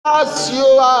as you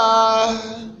are,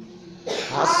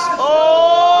 as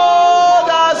old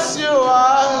as you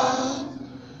are,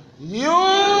 you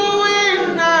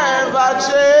will never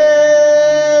change.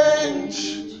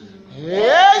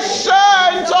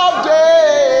 Ancient of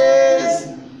days,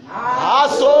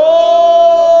 as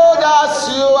old as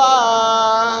you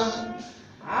are,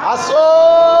 as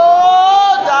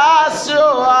old as you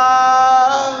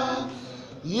are,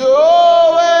 you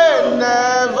will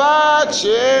never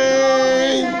change.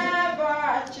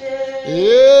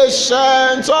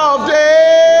 Ancient of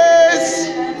days,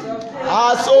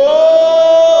 as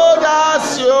old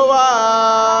as you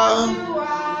are,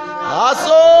 as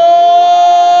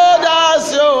old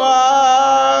as you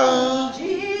are,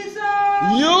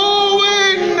 you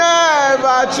will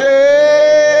never change.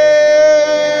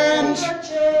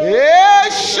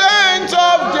 Ancient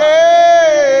of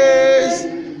days,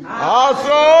 as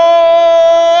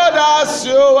old as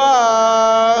you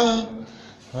are,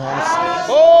 as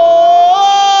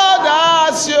old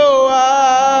as you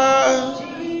are,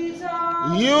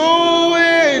 you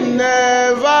will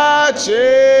never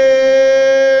change.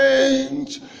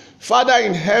 Father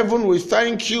in heaven, we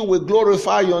thank you, we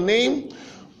glorify your name,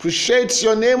 appreciate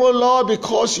your name, O Lord,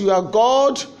 because you are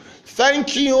God.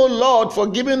 Thank you, O Lord, for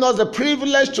giving us the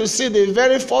privilege to see the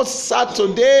very first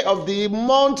Saturday of the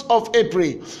month of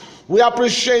April. We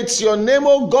appreciate your name,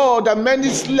 O God, that many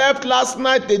slept last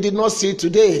night, they did not see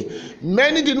today.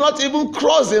 Many did not even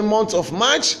cross the month of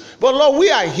March. But Lord, we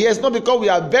are here. It's not because we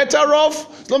are better off.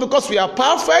 It's not because we are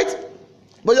perfect.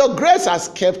 But your grace has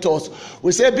kept us.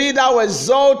 We say, be thou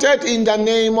exalted in the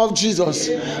name of Jesus.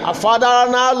 Our Father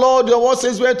and our Lord, your word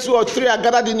says where 2 or 3 are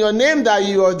gathered in your name, that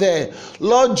you are there.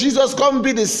 Lord Jesus, come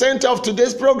be the center of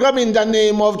today's program in the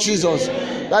name of Jesus.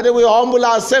 That we humble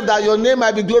ourselves, that your name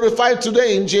might be glorified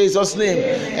today in Jesus' name.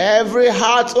 Every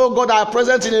heart, oh God, are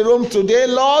present in the room today,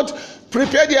 Lord,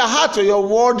 prepare their heart for your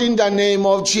word in the name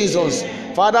of Jesus.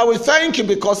 Father, we thank you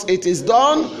because it is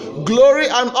done. Glory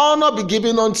and honor be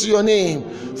given unto your name.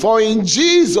 For in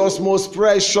Jesus' most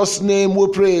precious name we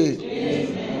pray.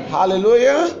 Amen.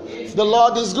 Hallelujah. The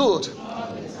Lord is good.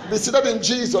 Be seated in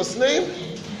Jesus' name.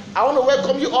 I want to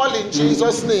welcome you all in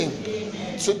Jesus' name.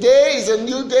 Today is a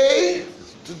new day.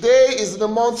 Today is the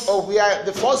month of, we are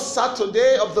the first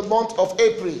Saturday of the month of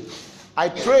April. I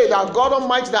pray that God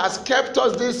Almighty that has kept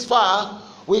us this far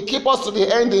will keep us to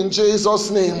the end in Jesus'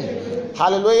 name.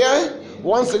 Hallelujah.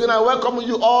 Once again, I welcome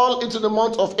you all into the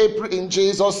month of April in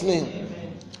Jesus' name.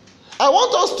 I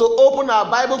want us to open our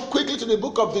Bible quickly to the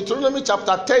book of Deuteronomy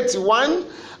chapter 31.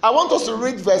 I want us to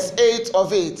read verse 8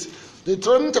 of it.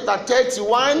 Deuteronomy chapter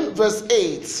 31 verse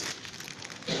 8.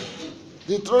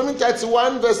 Deuteronomy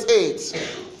 31 verse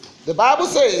 8. The Bible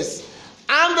says,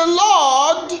 and the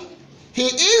Lord, he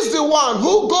is the one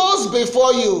who goes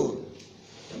before you.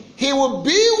 He will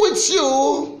be with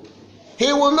you.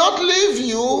 He will not leave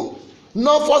you,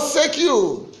 nor forsake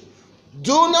you.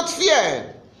 Do not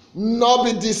fear, nor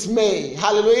be dismayed.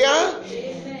 Hallelujah.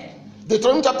 Amen.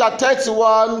 Deuteronomy chapter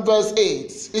 31 verse 8.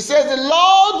 It says, the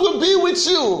Lord will be with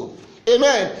you.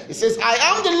 Amen. It says, I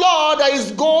am the Lord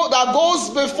that goes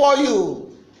before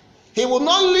you. He will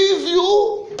not leave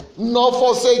you, nor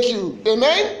forsake you.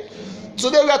 Amen.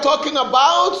 Today we are talking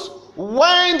about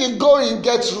when the going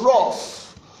gets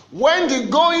rough, when the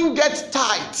going gets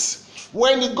tight,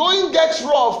 when the going gets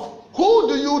rough, who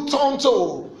do you turn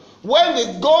to? When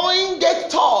the going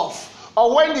gets tough,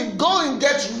 or when the going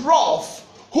gets rough,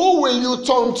 who will you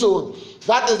turn to?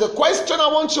 That is the question I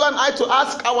want you and I to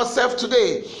ask ourselves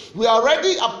today. We are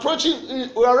already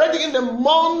in the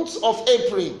month of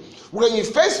April. When you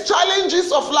face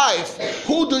challenges of life,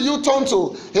 who do you turn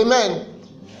to? Amen.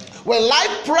 When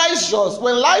life pressures,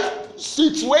 when life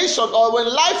situation, or when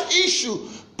life issue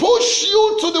push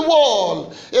you to the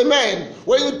wall, amen,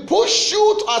 when you push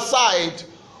you aside,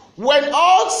 when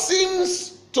all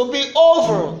seems to be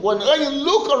over, when you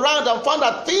look around and find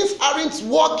that things aren't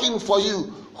working for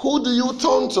you, who do you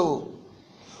turn to?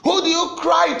 Who do you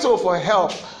cry to for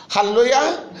help?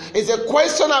 Hallelujah. It's a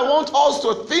question I want us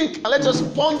to think, and let us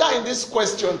ponder in this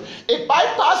question. If I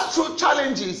pass through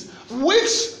challenges,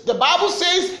 which the Bible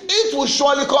says it will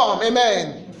surely come,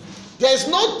 amen. There's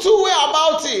no two way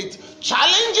about it.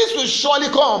 Challenges will surely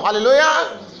come,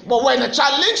 hallelujah. But when a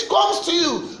challenge comes to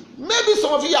you, maybe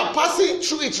some of you are passing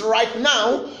through it right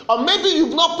now, or maybe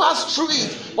you've not passed through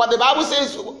it. But the Bible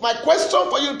says, my question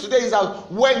for you today is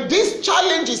that when these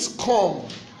challenges come,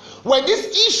 when these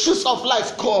issues of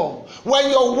life come, when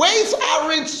your ways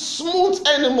aren't smooth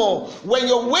anymore, when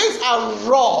your ways are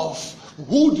rough,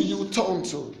 who do you turn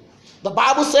to? The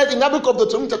Bible said in the book of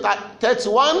Deuteronomy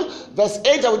 31, verse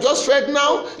 8 that we just read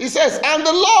now, it says, and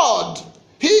the Lord,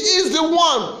 He is the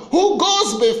one who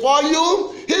goes before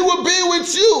you. He will be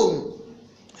with you.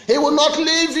 He will not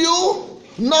leave you,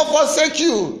 nor forsake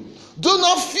you. Do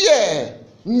not fear,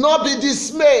 nor be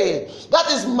dismayed. That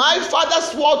is my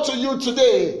Father's word to you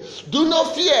today. Do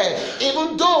not fear,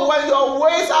 even though when your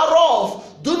ways are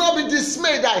rough, do not be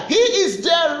dismayed that He is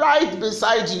there right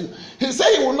beside you. He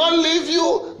said He will not leave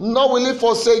you, nor will He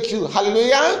forsake you.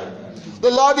 Hallelujah. The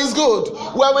Lord is good.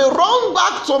 When we run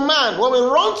back to man, when we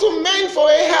run to men for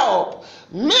a help,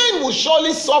 men will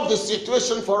surely solve the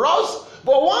situation for us.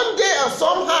 But one day and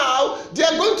somehow, they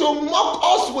are going to mock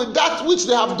us with that which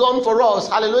they have done for us.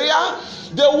 Hallelujah.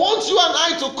 They want you and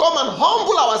I to come and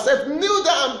humble ourselves, kneel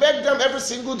down and beg them every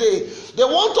single day. They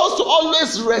want us to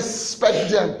always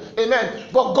respect them. Amen.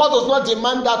 But God does not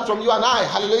demand that from you and I.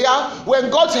 Hallelujah. When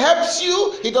God helps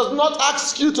you, He does not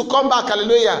ask you to come back.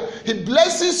 Hallelujah. He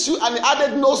blesses you and He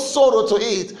added no sorrow to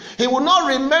it. He will not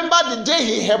remember the day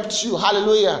He helped you.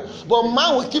 Hallelujah. But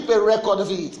man will keep a record of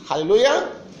it.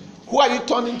 Hallelujah. Who are you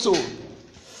turning to?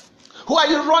 Who are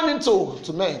you running to?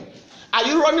 To men. Are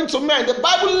you running to men? The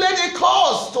Bible laid a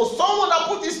cause to someone that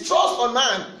put his trust on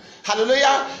man.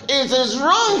 Hallelujah. It is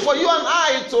wrong for you and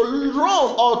I to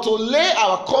run or to lay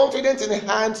our confidence in the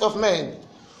hands of men.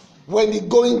 When the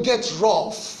going gets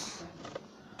rough,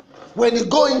 when the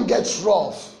going gets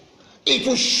rough, it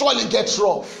will surely get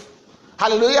rough.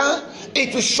 Hallelujah.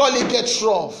 It will surely get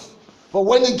rough. But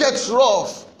when it gets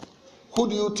rough, who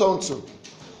do you turn to?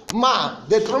 In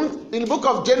the book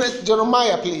of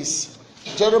Jeremiah, please.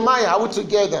 Jeremiah, are we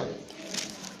together?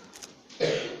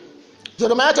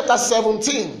 Jeremiah chapter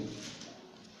 17.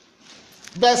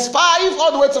 Verse 5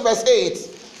 all the way to verse 8.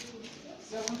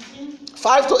 17.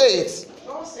 5 to 8.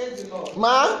 Thus says the Lord.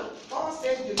 Thus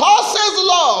says the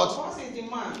Lord. Thus is the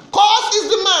man. Cause is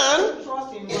the man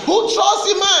who trusts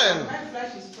in man.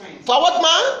 For what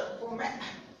man?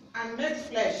 And make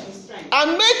flesh his strength.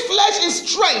 And make flesh his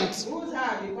strength. Whose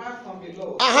heart depart from the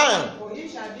Lord. For he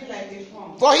shall be like a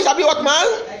farm. For he shall be what man?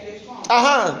 Like a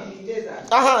farm. In the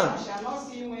desert. And shall not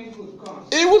see when good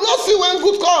comes. He will not see when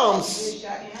good comes. He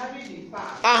shall inhabit the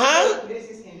path.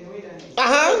 Places in the wilderness.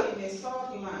 In a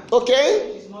salt land.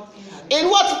 Okay. Which is not inhabited. In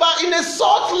what? In a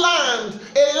salt land.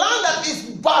 A land that is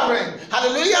barren.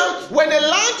 Hallelujah. When a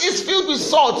land is filled with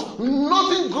salt,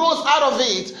 nothing grows out of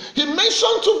it. He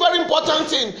mentioned two very important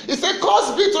things. He said,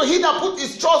 "Cause be to he that put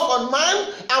his trust on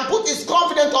man and put his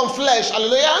confidence on flesh."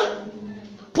 Hallelujah.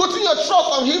 Putting your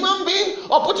trust on human being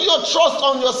or putting your trust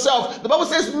on yourself. The Bible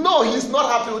says, no, He's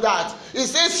not happy with that. He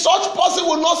says, such person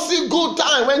will not see good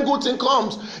time when good thing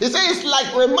comes. He says, it's like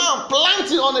a man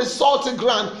planting on a salty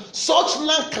ground. Such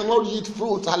land cannot yield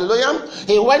fruit. Hallelujah.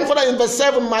 He went further in verse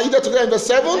 7. Are you there together in verse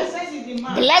 7?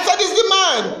 Blessed is the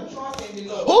man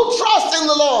who trusts in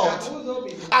the Lord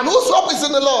and whose hope is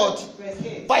in the Lord.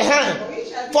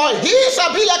 For he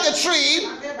shall be like a tree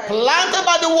planted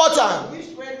by the water,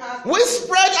 which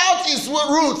spread out his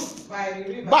roots by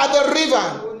the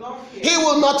river. He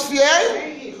will not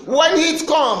fear when heat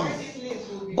comes,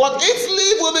 but its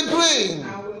leaf will be green.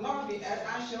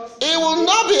 He will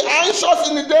not be anxious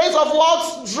in the days of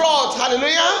what? Drought.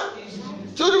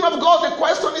 Hallelujah. Children of God, the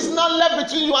question is not left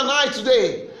between you and I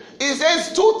today. It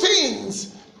says two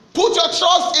things. Put your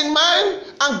trust in man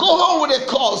and go home with a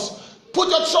cause. Put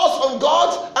your trust on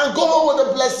God and go home with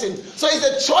a blessing. So it's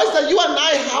a choice that you and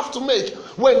I have to make.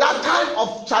 When that kind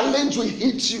of challenge will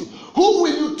hit you, who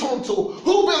will you turn to?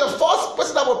 Who will be the first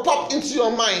person that will pop into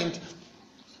your mind?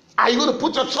 Are you going to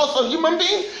put your trust on human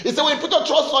being? He said when you put your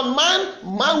trust on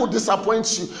man, man will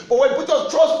disappoint you. But when you put your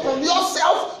trust on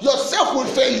yourself, yourself will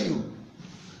fail you.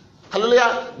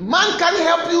 Hallelujah. Man can't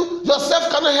help you. Yourself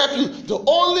cannot help you. The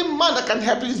only man that can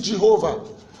help you is Jehovah.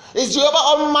 It's Jehovah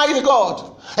Almighty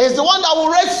God. He's the one that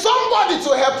will raise somebody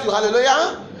to help you.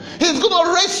 Hallelujah. He's going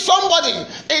to raise somebody.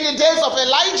 In the days of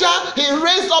Elijah, he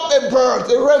raised up a bird,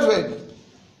 a raven.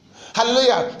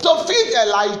 Hallelujah. To feed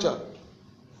Elijah.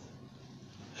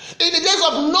 In the days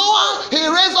of Noah, he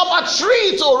raised up a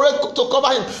tree to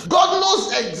cover him. God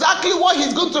knows exactly what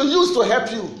he's going to use to help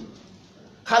you.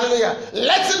 Hallelujah.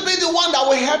 Let it be the one that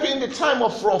will help you in the time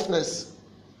of roughness.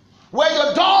 When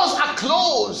your doors are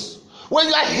closed. When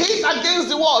you are hit against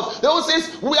the wall. The Bible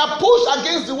says, we are pushed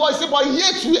against the wall. He said, but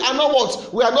yet we are not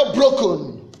what? We are not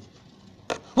broken.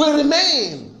 We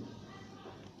remain.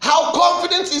 How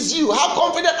confident is you? How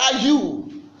confident are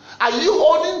you? Are you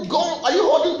holding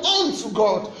on to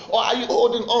God? Or are you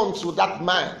holding on to that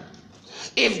man?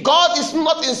 If God is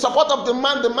not in support of the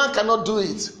man cannot do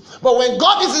it. But when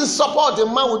God is in support, the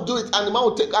man will do it, and the man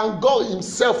will take, and God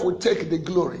himself will take the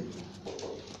glory.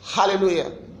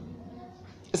 Hallelujah.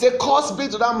 It's a curse be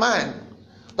to that man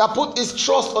that put his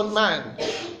trust on man.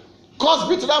 Curse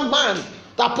be to that man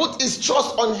that put his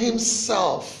trust on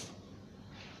himself.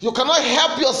 You cannot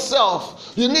help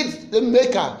yourself. You need the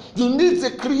maker. You need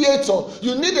the creator.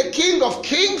 You need the King of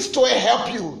Kings to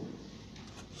help you.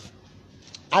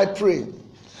 I pray,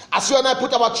 as you and I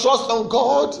put our trust on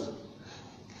God,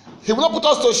 he will not put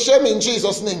us to shame in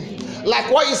Jesus' name. Like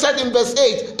what he said in verse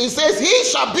 8. He says, he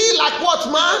shall be like what,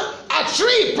 man? A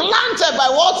tree planted by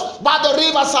what? By the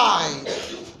riverside.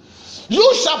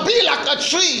 You shall be like a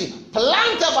tree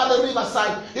planted by the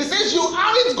riverside. He says you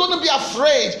aren't going to be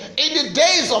afraid in the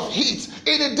days of heat,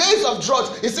 in the days of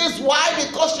drought. He says why?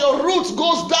 Because your roots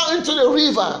goes down into the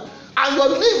river and your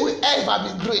leaf will ever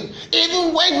be green.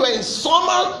 Even when you're in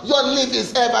summer, your leaf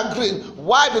is ever green.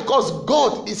 Why? Because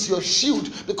God is your shield.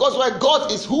 Because why?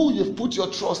 God is who you've put your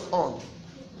trust on.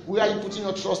 Where are you putting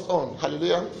your trust on?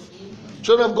 Hallelujah.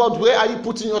 Children of God, where are you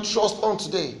putting your trust on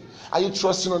today? Are you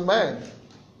trusting on man?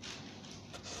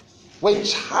 When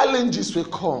challenges will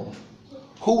come,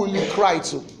 who will you cry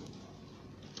to?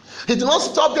 He did not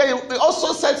stop there. He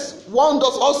also says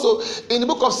wonders also in the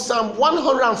book of Psalm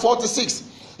 146.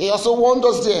 He also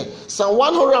wonders there. Psalm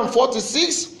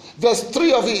 146 verse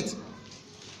 3 of it.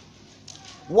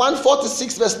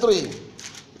 146 verse 3.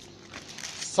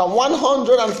 Psalm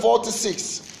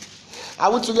 146.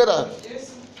 Are we together?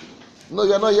 Yes. No,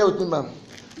 you are not here with me, ma'am.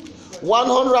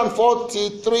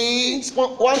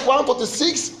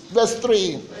 146 verse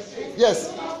 3.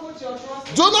 Yes.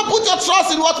 Do not put your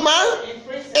trust in what, man?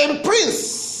 In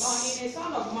prince.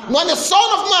 Not in the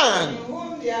son of man.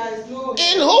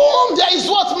 In whom there is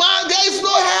what, man? There is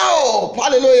no help.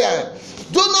 Hallelujah.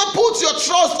 Do not put your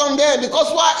trust on them,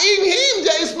 because why? In him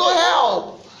there is no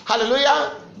help.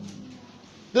 Hallelujah.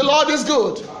 The Lord is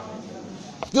good.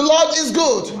 The Lord is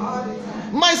good.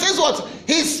 Man says what?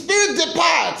 His spirit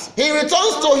departs. He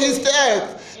returns to his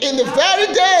earth. In the very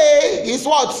day, his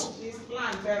what?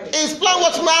 His plan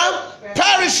what, man?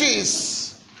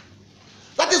 Perishes.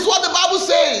 That is what the Bible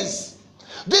says.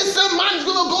 This same man is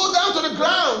going to go down to the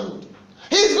ground.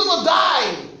 He's going to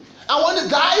die. And when he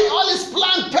dies, all his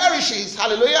plan perishes.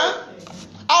 Hallelujah.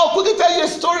 I'll quickly tell you a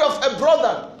story of a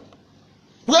brother.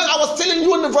 When I was still in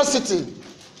university,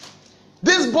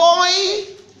 this boy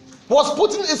was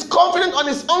putting his confidence on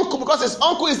his uncle because his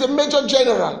uncle is a major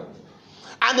general.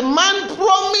 And the man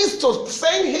promised to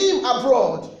send him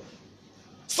abroad.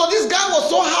 So this guy was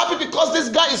so happy because this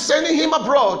guy is sending him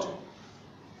abroad.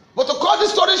 But to cut the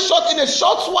story short, in a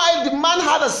short while, the man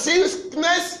had a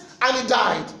sickness and he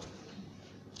died.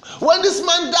 When this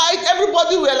man died,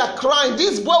 everybody were like crying.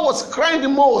 This boy was crying the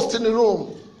most in the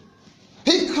room.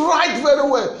 He cried very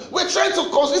well. We're trying to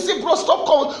console him. He said, bro, stop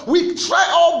calling. We try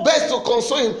our best to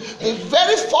console him. The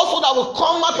very first one that will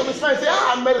come out of his mind and say,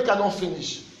 America don't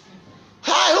finish.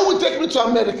 Hi, who will take me to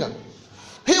America?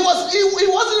 He wasn't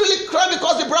really crying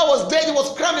because the brother was dead. He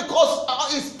was crying because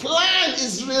his plan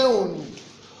is ruined.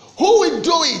 Who will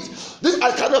do it? These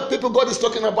are the kind of people God is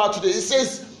talking about today. He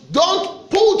says, don't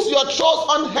put your trust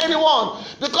on anyone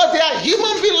because they are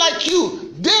human beings like you.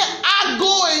 They are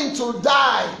going to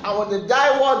die. And when they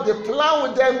die, what? The plan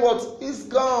with them is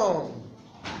gone.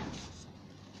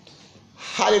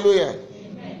 Hallelujah.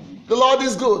 Amen. The Lord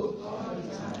is good.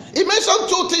 He mentioned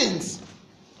two things.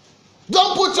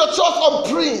 Don't put your trust on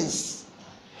prince,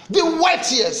 the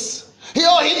wealthiest. He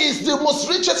is the most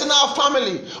richest in our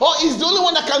family. Or he's the only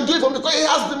one that can do it for him because he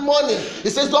has the money. He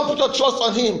says, don't put your trust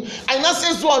on him. And that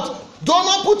says what? Do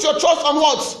not put your trust on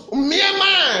what? Mere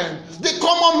man, the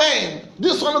common man.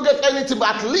 This one will get anything,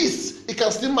 but at least he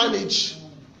can still manage.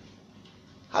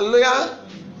 Hallelujah.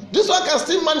 This one can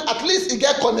still manage. At least he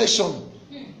get connection.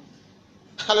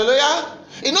 Hallelujah.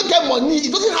 He don't get money. He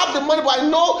doesn't have the money, but I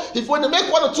know if when they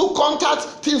make one or two contacts,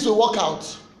 things will work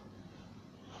out.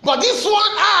 But this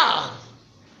one,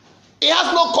 he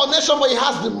has no connection, but he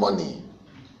has the money.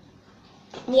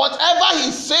 Whatever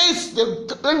he says,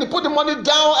 when they put the money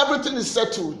down, everything is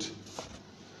settled.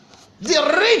 The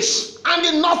rich and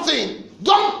the nothing,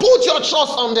 don't put your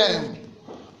trust on them.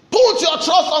 Put your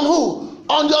trust on who?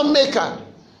 On your maker.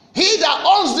 He that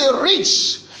owns the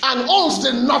rich and owns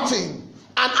the nothing.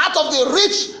 And out of the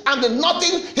rich and the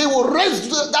nothing, he will raise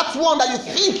that one that you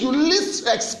think you least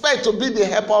expect to be the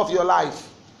helper of your life.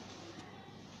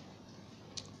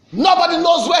 Nobody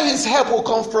knows where his help will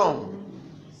come from.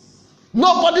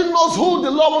 Nobody knows who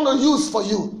the Lord will use for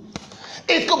you.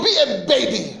 It could be a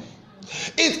baby.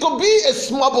 It could be a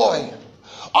small boy.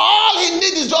 All he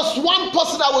needs is just one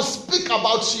person that will speak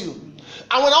about you.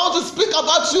 And when I want to speak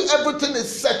about you, everything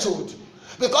is settled.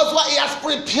 Because what he has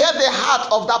prepared the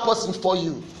heart of that person for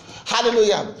you.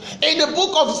 Hallelujah. In the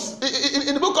book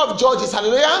of Judges,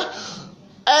 hallelujah,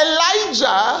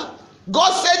 Elijah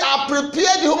God said, I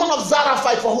prepared the woman of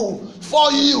Zarephath for who?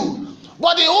 For you.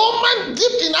 But the woman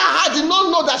deep in her heart did not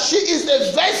know that she is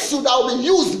a vessel that will be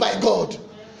used by God.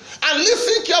 And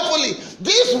listen carefully,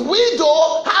 this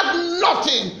widow had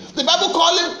nothing. The Bible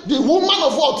calls it the woman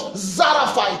of what?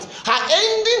 Zarephath. Her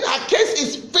ending, her case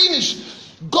is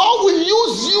finished. God will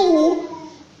use you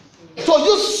to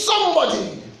use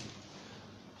somebody.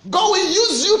 God will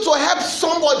use you to help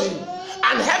somebody.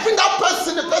 And helping that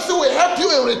person, the person will help you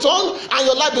in return, and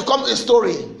your life becomes a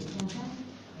story.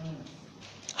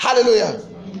 Hallelujah.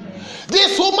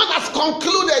 This woman has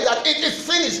concluded that it is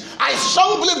finished. I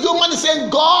strongly believe the woman is saying,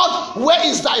 God, where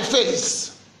is thy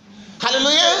face?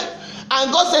 Hallelujah. And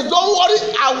God said, don't worry,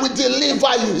 I will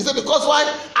deliver you. He said, because why?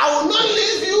 I will not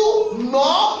leave you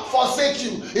nor forsake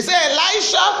you. He said,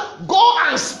 Elisha, go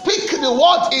and speak the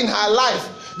word in her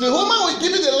life. The woman will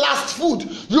give you the last food.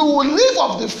 You will live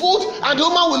of the food, and the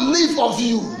woman will live of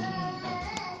you.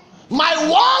 My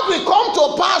word will come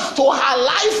to pass to her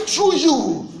life through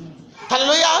you.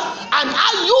 Hallelujah. And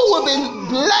you will be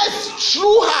blessed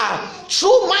through her,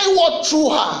 through my word, through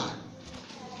her.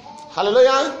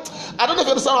 Hallelujah. I don't know if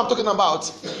you understand what I'm talking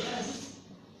about.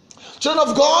 Children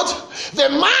of God, the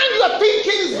man you're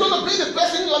thinking is going to be the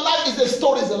person in your life is the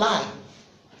story, is a lie.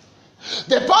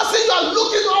 The person you're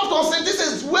looking up to say, this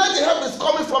is where the help is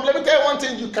coming from. Let me tell you one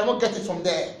thing, you cannot get it from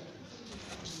there.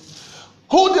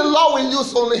 Who the Lord will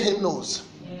use, only him knows.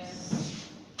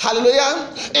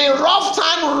 Hallelujah. In rough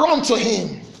time, run to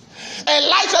him.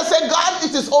 Elijah said, God,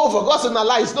 it is over. God said, no,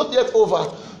 it's not yet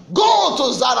over. Go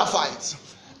to Zarephath.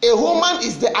 A woman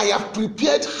is there. I have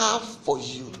prepared her for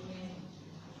you.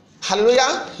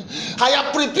 Hallelujah. I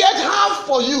have prepared her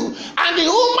for you. And the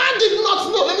woman did not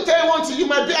know. Let me tell you one thing. You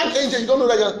might be an angel. You don't know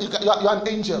that you're an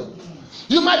angel.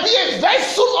 You might be a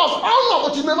vessel of honor,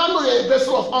 but you never know you're a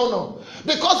vessel of honor.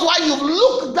 Because while you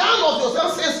look down on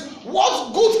yourself and says,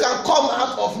 what good can come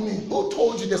out of me? Who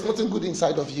told you there's nothing good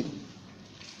inside of you?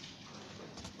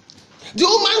 The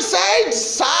woman said,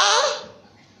 sir,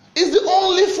 it's the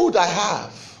only food I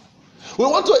have. We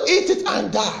want to eat it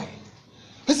and die.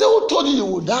 He said, who told you you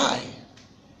will die?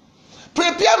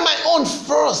 Prepare my own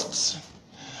first,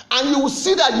 and you will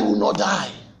see that you will not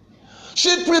die.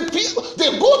 She prepared.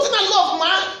 The good thing I love,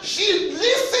 man, she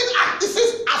listened. This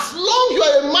is, as long you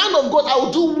are a man of God, I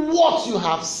will do what you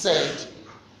have said.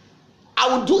 I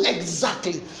will do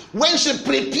exactly. When she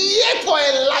prepared for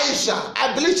Elisha,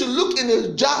 I believe she looked in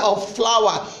a jar of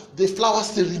flour. The flour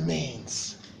still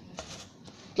remains.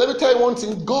 Let me tell you one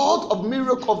thing. God of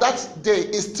miracle of that day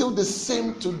is still the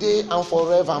same today and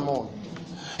forevermore.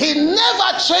 He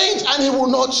never changed, and he will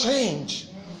not change.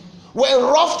 When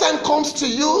rough time comes to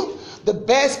you, the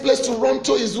best place to run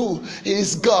to is who?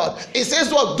 Is God. It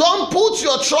says, well, don't put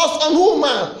your trust on who,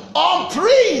 man? On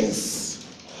prince.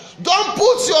 Don't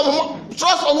put your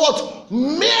trust on what?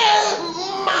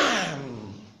 Mere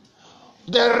man.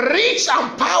 The rich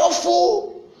and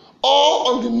powerful,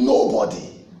 or on the nobody.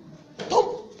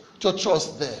 Don't put your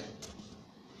trust there.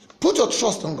 Put your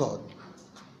trust on God.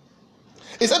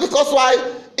 He said, because why?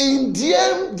 In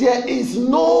them there is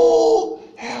no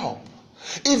help.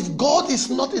 If God is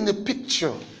not in the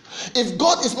picture, if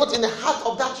God is not in the heart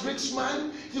of that rich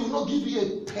man, he will not give you a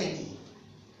penny.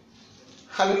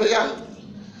 Hallelujah.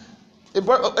 A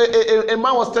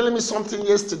man was telling me something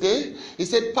yesterday. He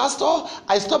said, Pastor,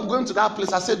 I stopped going to that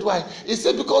place. I said, why? He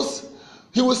said, because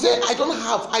he will say, I don't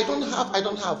have.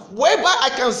 Whereby I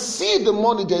can see the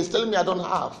money there is telling me I don't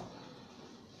have.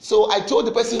 So I told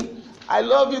the person, I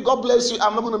love you, God bless you.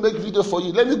 I'm not going to make video for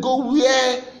you. Let me go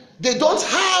where they don't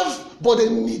have, but they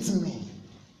need me.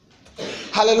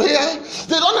 Hallelujah.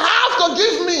 They don't have to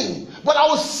give me, but I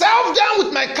will serve them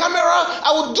with my camera.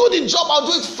 I will do the job. I'll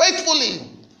do it faithfully.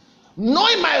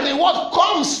 Knowing my reward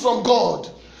comes from God.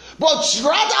 But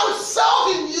rather I'll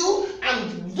serve in you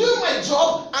and do my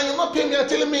job, and you're not paying me and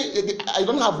telling me I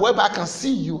don't have, whereby I can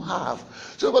see you have.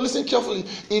 So but listen carefully.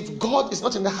 If God is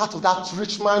not in the heart of that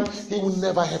rich man, he will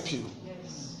never help you.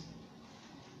 Yes.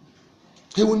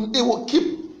 He will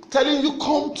keep telling you,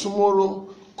 come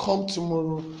tomorrow, come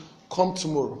tomorrow, come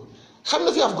tomorrow. How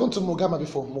many of you have gone to Mogama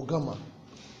before?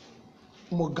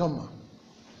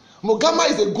 Mogama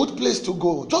is a good place to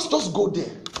go. Just go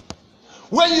there.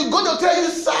 When you go, they'll tell you,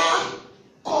 sir,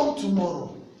 come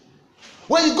tomorrow.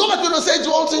 When you go back, they'll say, do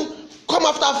you want to come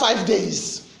after 5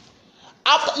 days?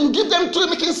 After you give them 3,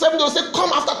 making 7, they'll say,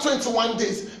 come after 21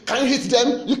 days. Can you hit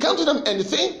them? You can't do them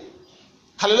anything.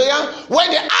 Hallelujah. When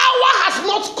the hour has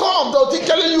not come, they'll keep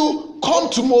telling you, come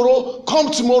tomorrow,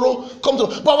 come tomorrow, come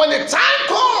tomorrow. But when the time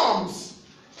comes,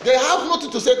 they have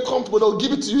nothing to say, come tomorrow. They'll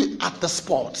give it to you at the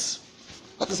spot.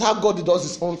 That is how God does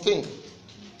his own thing.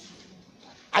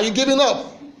 Are you giving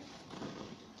up?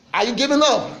 Are you giving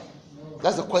up?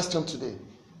 That's the question today.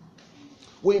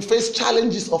 When you face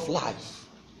challenges of life,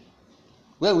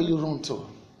 where will you run to?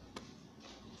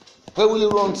 Where will you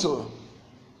run to?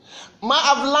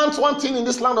 I've learned one thing in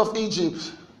this land of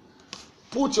Egypt.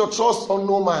 Put your trust on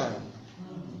no man.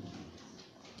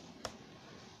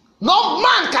 No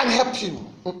man can help you.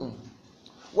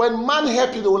 When man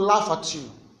help you, they will laugh at you.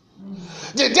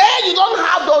 The day you don't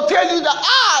have, they'll tell you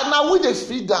that, now we they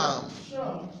feed them.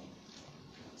 Sure.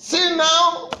 See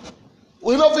now,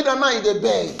 we don't feed them now in the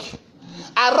beg.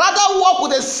 I'd rather walk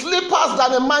with the slippers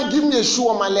than a man give me a shoe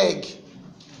on my leg.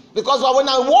 Because when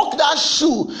I walk that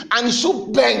shoe and the shoe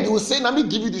bend, he will say, let me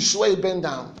give you the shoe where you bend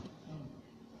down.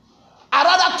 I'd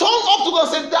rather turn up to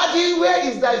God and say, Daddy, where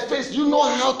is thy face? You know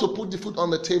how to put the food on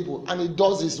the table. And he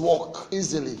does his work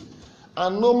easily.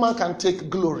 And no man can take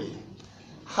glory.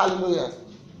 Hallelujah.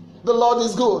 The Lord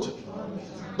is good.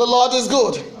 The Lord is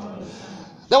good.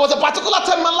 There was a particular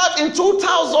time in my life in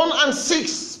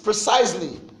 2006,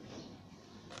 precisely.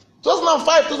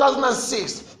 2005,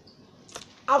 2006.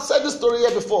 I've said this story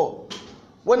here before.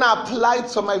 When I applied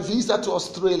for my visa to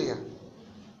Australia,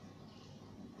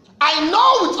 I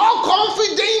know with all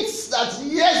confidence that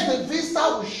yes, the visa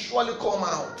will surely come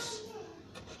out.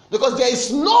 Because there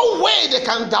is no way they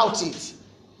can doubt it.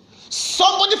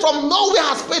 Somebody from nowhere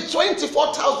has paid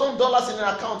 $24,000 in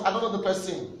an account. I don't know the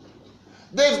person.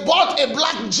 They've bought a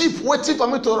black Jeep waiting for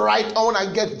me to ride on when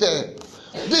I get there.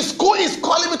 The school is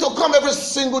calling me to come every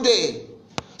single day.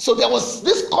 So there was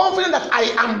this confidence that I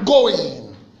am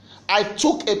going. I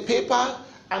took a paper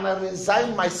and I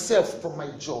resigned myself from my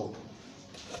job.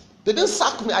 They didn't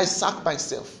sack me, I sacked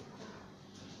myself.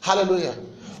 Hallelujah.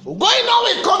 Going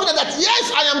on with confidence that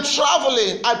yes, I am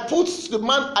traveling. I put the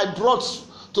man I brought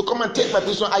to come and take my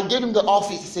position. I gave him the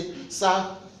office. He said,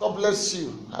 sir, God bless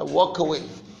you. I walk away.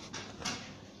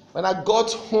 When I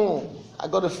got home, I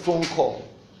got a phone call.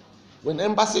 When the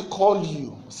embassy call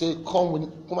you, say,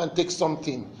 come and take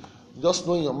something, just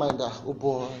know in your mind that, oh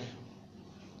boy,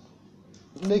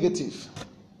 negative.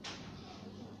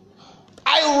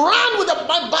 I ran with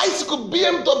my bicycle,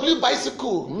 BMW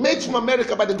bicycle, made from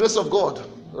America by the grace of God.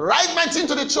 Ride my team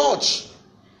to the church.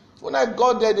 When I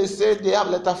got there, they said they have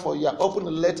a letter for you. I opened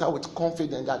the letter with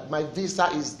confidence that my visa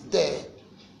is there.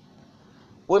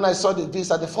 When I saw the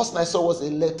visa, the first thing I saw was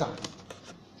a letter.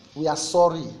 We are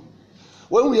sorry.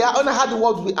 When I heard the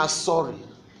word we are sorry,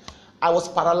 I was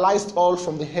paralyzed all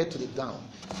from the head to the down.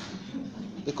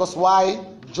 Because why?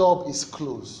 Job is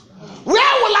closed.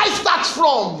 Where will I start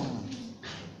from?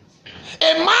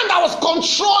 A man that was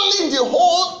controlling the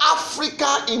whole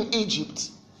Africa in Egypt.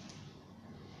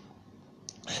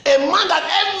 A man that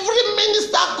every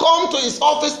minister come to his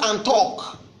office and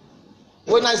talk.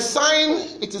 When I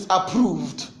sign, it is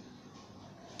approved.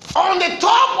 On the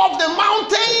top of the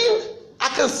mountain, I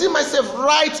can see myself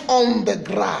right on the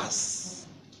grass.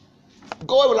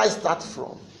 Where will I start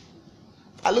from?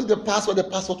 I looked at the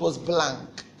passport was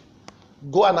blank.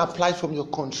 Go and apply from your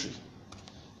country.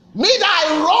 Me that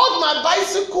I rode my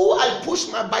bicycle, I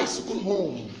pushed my bicycle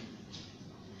home.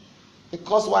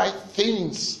 Because why?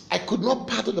 Things. I could not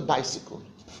paddle the bicycle.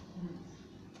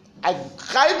 I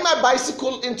carried my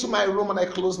bicycle into my room and I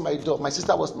closed my door. My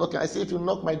sister was knocking. I said, if you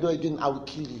knock my door again, I will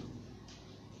kill you.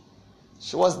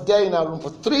 She was there in her room for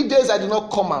 3 days. I did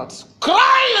not come out. Crying.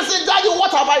 I said, Daddy,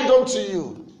 what have I done to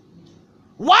you?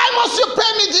 Why must you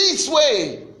pay me this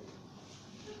way?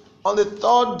 On the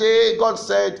third day, God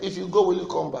said, if you go, will you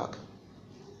come back?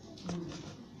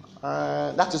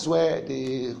 That is where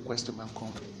the question mark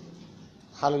comes.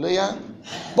 Hallelujah.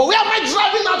 But where am I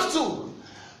driving out to?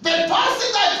 The person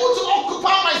I put to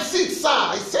occupy my seat,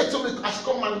 sir, he said to me, I should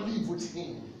come and live with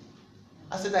him.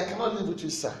 I said, I cannot live with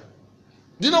you, sir.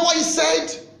 Do you know what he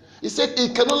said? He said he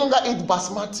can no longer eat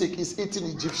basmati, he's eating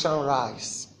Egyptian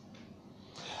rice.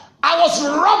 I was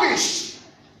rubbish.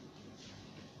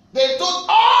 They told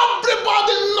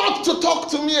everybody not to talk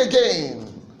to me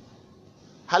again.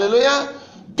 Hallelujah.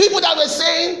 People that were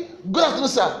saying, good afternoon,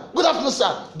 sir. Good afternoon,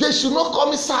 sir. They should not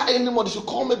call me sir anymore. They should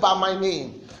call me by my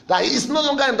name. That he is no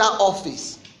longer in that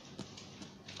office.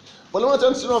 But let me tell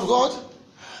you the children of God.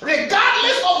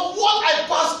 Regardless of what I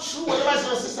passed through, whenever I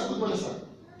say, sister, good morning, sir.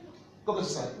 God bless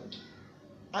you, sir.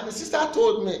 And the sister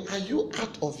told me, are you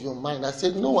out of your mind? I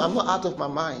said, no, I'm not out of my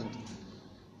mind.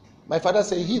 My father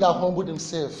said, he that humbled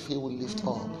himself, he will lift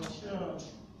up.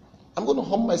 I'm going to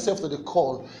humble myself to the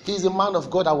call. He is a man of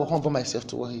God. I will humble myself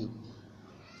to him.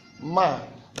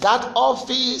 That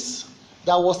office,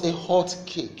 that was a hot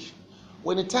cake.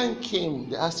 When the time came,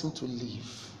 they asked him to leave.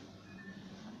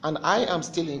 And I am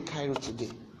still in Cairo today.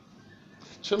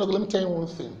 Let me tell you one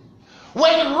thing.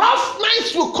 When rough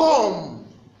nights will come,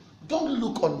 don't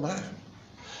look on man.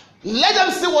 Let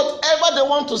them say whatever they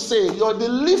want to say. The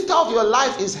lifter of your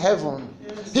life is heaven.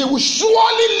 He will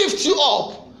surely lift you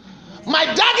up. My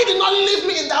daddy did not leave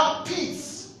me in that pit.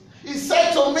 He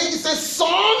said to me, he said, son,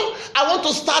 I want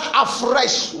to start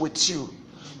afresh with you.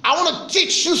 I want to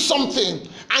teach you something.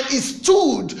 And he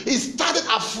started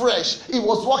afresh. He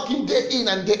was working day in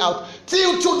and day out.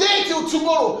 Till today, till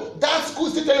tomorrow. That school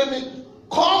is still telling me,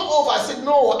 come over. I said,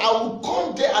 no, I will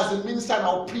come there as a minister and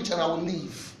I will preach and I will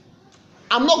leave.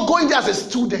 I'm not going there as a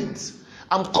student.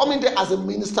 I'm coming there as a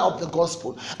minister of the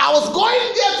gospel. I was going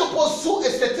there to pursue a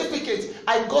certificate.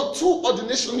 I got 2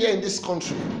 ordinations here in this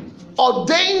country.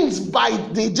 Ordained by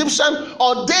the Egyptian,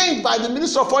 ordained by the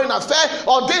Minister of Foreign Affairs,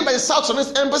 ordained by the South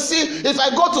Sudanese Embassy. If I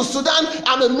go to Sudan,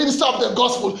 I'm a minister of the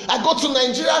gospel. I go to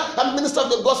Nigeria, I'm a minister of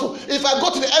the gospel. If I go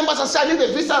to the embassy and say I need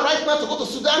a visa right now to go to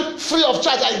Sudan, free of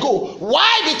charge, I go. Why?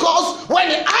 Because when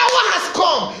the hour has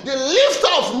come, the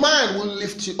lifter of man will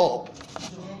lift you up.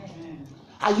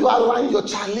 Are you allowing your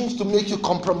challenge to make you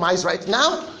compromise right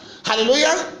now?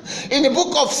 Hallelujah. In the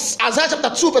book of Isaiah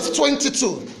chapter 2 verse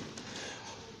 22.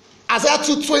 Isaiah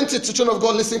 2:22, children of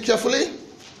God, listen carefully.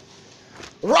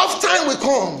 Rough time will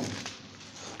come.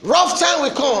 Rough time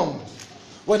will come.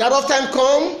 When that rough time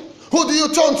comes, who do you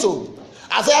turn to?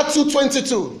 Isaiah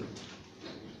 2:22.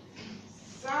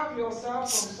 Save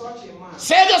yourself from such a man.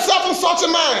 Save yourself from such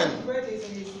a man.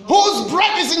 Whose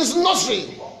breath is in his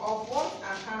nursery. Of what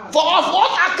account? For of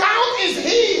what account is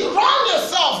he? Run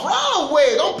yourself. Run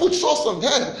away. Don't put trust on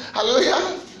him.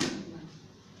 Hallelujah.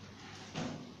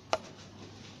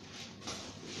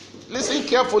 Listen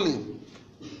carefully.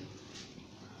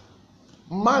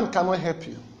 Man cannot help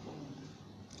you.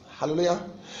 Hallelujah.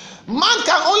 Man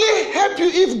can only help you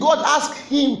if God asks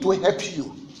him to help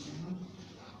you.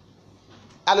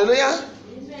 Hallelujah.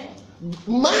 Amen.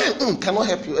 Man cannot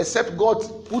help you except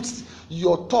God puts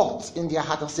your thoughts in their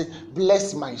heart and say,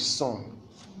 bless my son.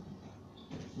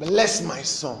 Bless my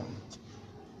son.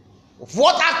 Of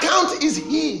what account is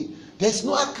he? There's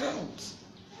no account.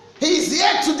 He is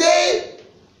here today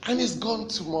and he's gone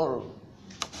tomorrow.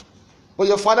 But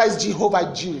your father is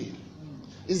Jehovah Jireh.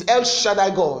 Is El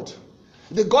Shaddai God.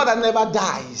 The God that never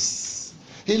dies.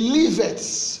 He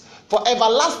liveth for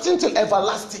everlasting till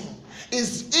everlasting.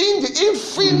 Is in the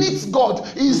infinite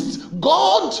God. Is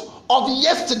God of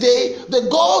yesterday, the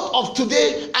God of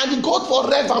today, and the God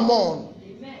forevermore.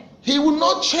 Amen. He will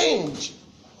not change.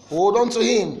 Hold on to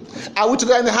him. Are we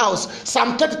together in the house?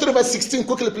 Psalm 33 verse 16.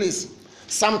 Quickly please.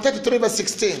 Psalm 33 verse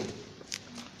 16.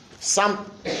 Psalm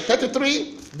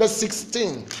 33 verse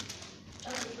 16.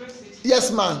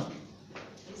 Yes, man.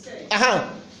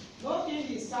 No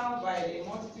king is served by a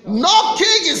multitude of no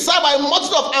king is served by a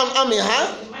multitude of army.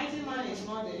 The mighty man is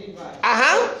not delivered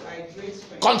by great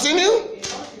strength. Continue. A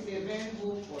horse is a vain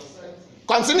book for certain.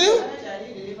 Continue. Neither shall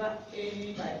he deliver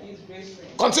any by his great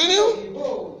strength. Continue.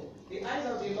 Behold, the eyes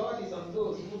of the Lord is on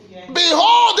those who fear him.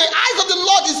 Behold, the eyes of the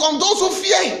Lord is on those who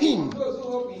fear him. Those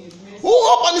who hope in his mercy. Who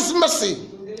hope on his mercy.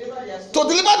 To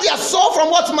deliver their soul from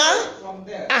what, man? From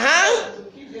death. To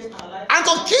keep them alive. And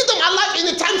to keep them alive in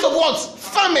the times of what?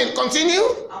 Famine. Continue.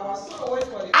 Our soul waits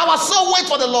for the Our soul wait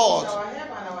for the Lord. Our help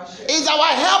and our shield. Is our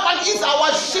help and is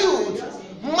our shield.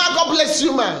 Man, God bless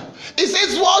you, man. It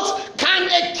says what? Can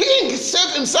a king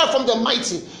save himself from the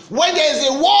mighty? When there is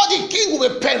a war, the king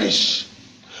will perish.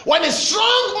 When a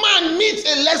strong man meets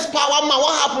a less power man,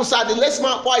 what happens? The less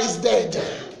man power is dead.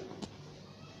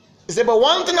 He said, but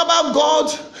one thing about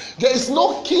God, there is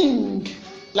no king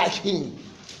like him.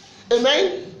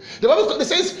 Amen. The Bible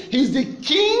says he's the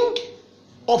King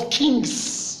of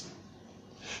kings.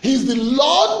 He's the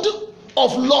Lord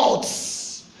of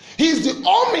lords. He's the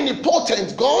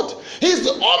omnipotent God. He's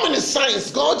the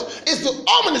omniscience God. He's the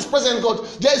omnipresent God.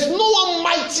 There is no one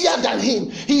mightier than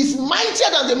him. He's mightier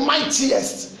than the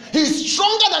mightiest. He's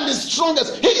stronger than the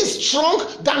strongest. He is strong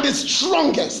than the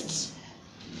strongest.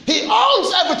 He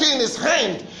owns everything in his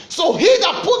hand. So he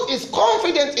that put his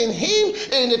confidence in him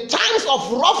in the times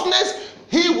of roughness,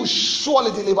 he will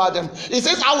surely deliver them. He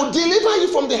says, I will deliver you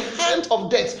from the hand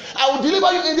of death. I will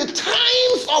deliver you in the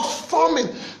times of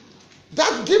famine.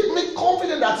 That gives me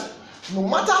confidence that no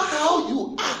matter how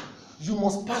you are, you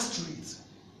must pass through it.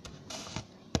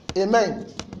 Amen.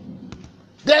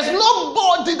 There's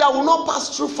nobody that will not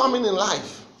pass through famine in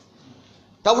life.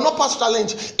 That will not pass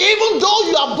challenge. Even though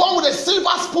you are born with a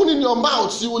silver spoon in your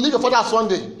mouth, you will leave your father's house one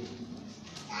day.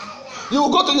 You will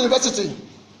go to university.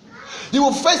 You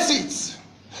will face it.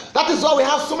 That is why we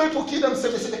have so many people kill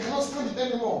themselves. They say they cannot stand it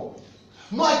anymore.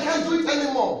 No, I can't do it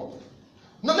anymore.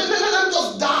 No, let them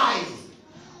just die.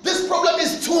 This problem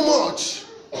is too much.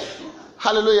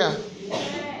 Hallelujah.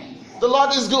 The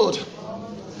Lord is good.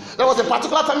 There was a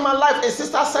particular time in my life, a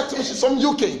sister said to me, she's from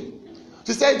UK.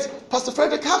 She said, Pastor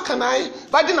Frederick, how can I,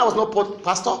 by then I was not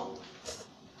pastor.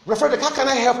 Frederick, how can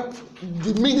I help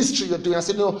the ministry you're doing? I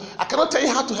said, no, I cannot tell you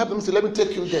how to help them. So let me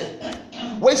take you there.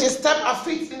 When she stepped her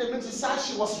feet in the ministry side,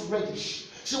 she was reddish.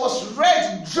 She was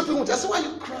red, dripping with. I said, why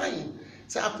are you crying? I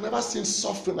said, I've never seen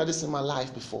suffering like this in my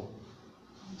life before.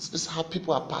 So this is how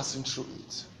people are passing through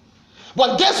it.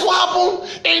 But guess what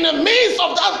happened? In the midst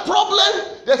of that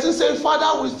problem, they're still saying,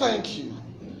 Father, we thank you.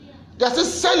 They're still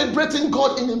celebrating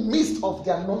God in the midst of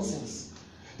their nonsense.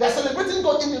 They're celebrating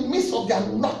God in the midst of their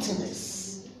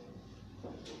nothingness.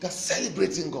 They're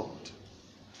celebrating God.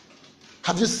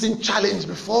 Have you seen challenge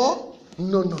before?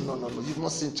 No. You've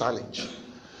not seen challenge.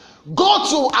 Go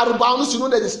to Aruba, you know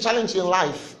there is challenge in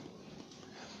life.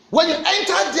 When you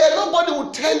enter there, nobody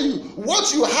will tell you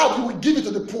what you have, you will give it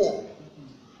to the poor.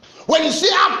 When you see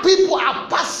how people are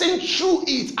passing through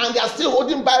it and they are still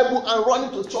holding Bible and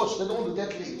running to church, they don't want to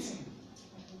get late.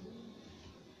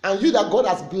 And you that God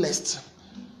has blessed,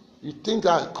 you think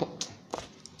that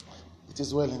it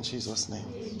is well in Jesus'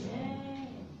 name.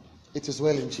 It is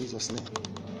well in Jesus' name.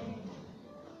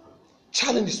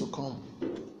 Challenges will come.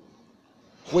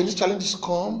 When these challenges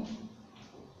come,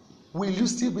 will you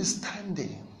still be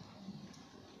standing?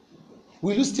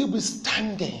 Will you still be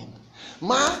standing?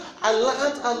 I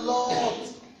learned a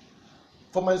lot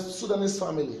from my Sudanese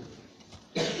family.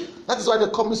 That is why they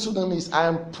call me Sudanese. I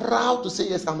am proud to say,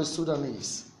 yes, I'm a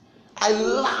Sudanese. I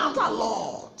learned a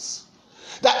lot.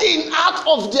 That out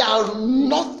of their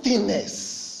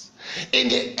nothingness, in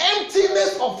the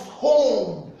emptiness of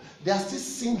home, they are still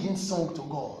singing song to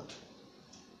God.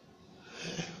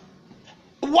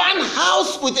 One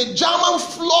house with a German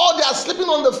floor, they are sleeping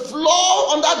on the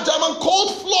floor, on that German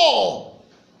cold floor.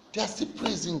 They are still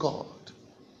praising God.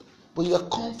 But you are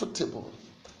comfortable.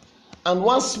 And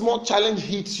one small challenge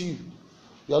hits you,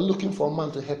 you are looking for a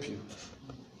man to help you.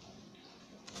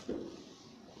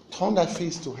 Turn thy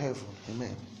face to heaven.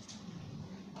 Amen.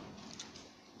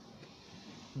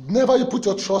 Never you put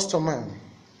your trust on man.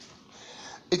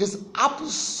 It is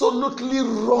absolutely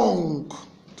wrong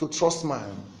to trust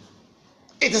man.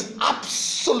 It is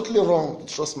absolutely wrong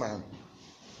to trust man.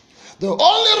 The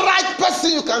only right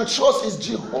person you can trust is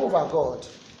Jehovah God.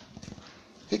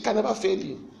 He can never fail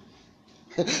you.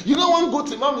 You don't want to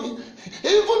go to mommy,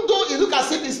 even though you look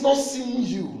as if it's not seeing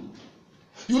you.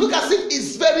 You look as if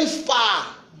it's very far.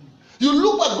 You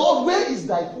look at God, where is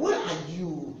that? Where are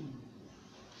you?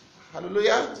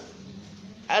 Hallelujah.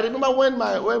 I remember when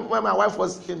my wife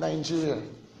was in Nigeria.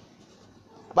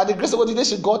 By the grace of God, the day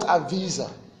she got a visa,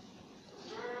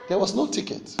 there was no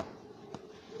ticket.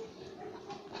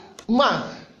 Man,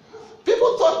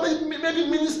 people thought maybe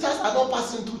ministers are not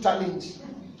passing through challenge.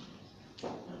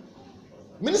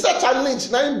 Minister challenge,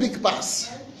 9 big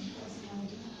pass.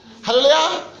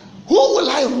 Hallelujah. Who will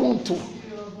I run to?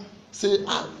 Say,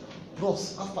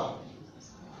 bros, Alpha.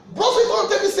 Bros, we don't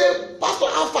tell me, say, Pastor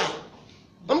Alpha.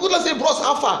 I'm going to say, bros,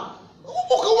 Alpha.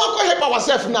 Okay, we can help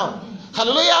ourselves now.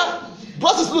 Hallelujah.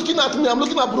 Bros is looking at me, I'm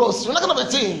looking at bros. We're not going to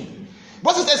have a team.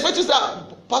 Bros is expecting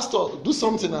that, Pastor, do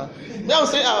something now. Then I'm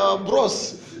saying,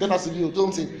 bros, then I say, you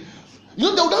don't say.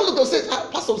 You know, they would look and say,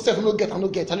 Pastor himself, I'm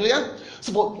not get. Hallelujah.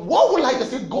 So, but what would I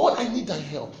say? God, I need that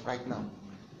help right now.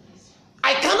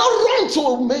 I cannot run to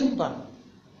a member.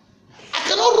 I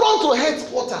cannot run to a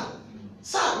headquarter.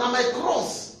 Sir, now my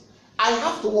cross, I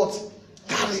have to what?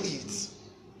 Carry it.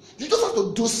 You just have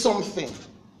to do something.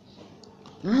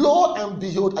 Lo and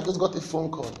behold, I just got a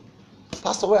phone call.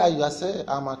 Pastor, where are you? I said,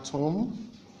 I'm at home.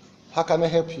 How can I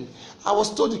help you? I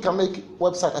was told you can make a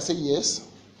website. I said, yes.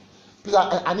 Please,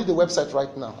 I need a website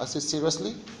right now. I said,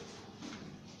 seriously?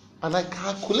 And I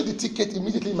calculate the ticket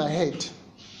immediately in my head.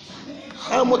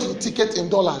 How much is the ticket in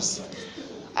dollars?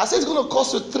 I said, it's going to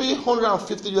cost you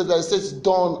 $350. It says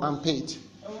done and paid.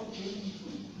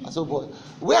 I said, boy,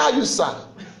 where are you, sir?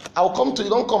 I will come to you.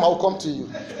 Don't come, I will come to you.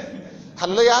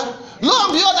 Hallelujah. Lo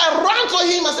and behold, I ran to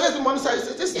him. I said, where's the money? I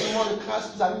said, this is the money.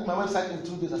 I need my website in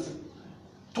 2 days. I said,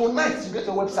 tonight you get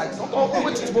your website. Don't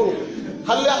wait tomorrow.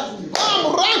 Hallelujah.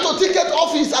 Ran to ticket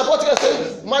office. I bought it. I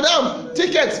said, madam,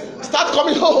 ticket, start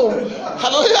coming home.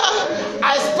 Hallelujah.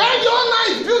 I spent all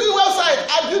night building website.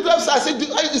 I built website. I said,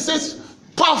 it says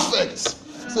perfect.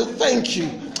 I said, thank you.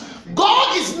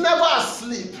 God is never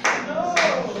asleep.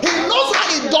 He knows how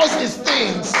he does his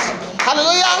things.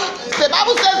 Hallelujah. The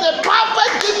Bible says the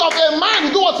perfect gift of a man,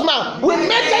 you do what man? We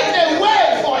make it a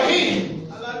way for him.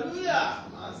 Hallelujah.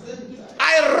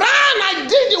 I ran, I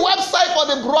did the website for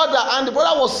the brother, and the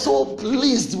brother was so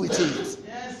pleased with it.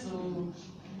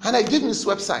 And I gave him his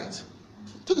website.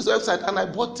 Took his website and I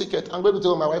bought ticket. I'm going to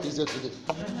tell my wife is here today.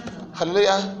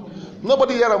 Hallelujah.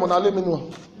 Nobody here will let me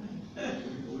know.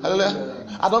 Hallelujah.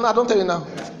 I don't tell you now.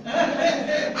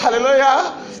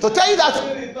 Hallelujah. To tell you that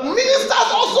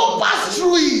ministers also pass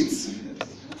through it.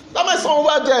 That my son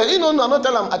over there. You know, no, I'm not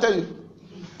telling him. I tell you.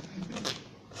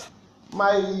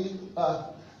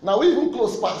 Now we even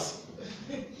close pass.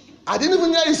 I didn't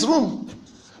even hear his room.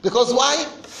 Because why?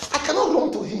 I cannot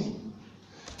run to him.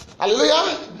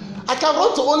 Hallelujah. I can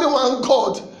run to only one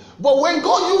God. But when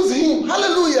God uses him,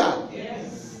 hallelujah.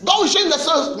 Yes. God will show him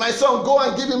my son, go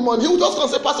and give him money. He will just come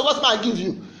and say, Pastor, what can I give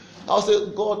you? I'll say,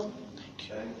 God,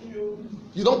 thank you.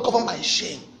 You don't cover my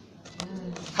shame.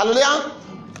 Hallelujah.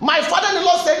 My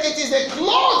father-in-law said it is a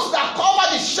cloth that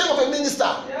covers the shame of a minister.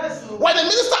 Yes. When a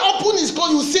minister opens his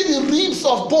clothes, you see the ribs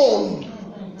of bone.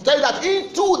 Tell you that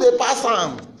into they pass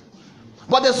on.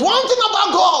 But there's one thing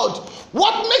about God.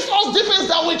 What makes us different is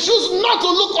that we choose not to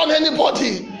look on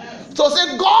anybody. So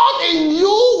say, God, in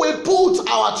you we put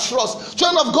our trust.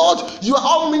 Children of God, you are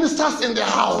all ministers in the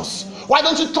house. Why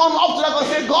don't you turn up to that and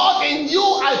say, God, in you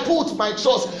I put my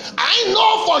trust. I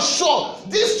know for sure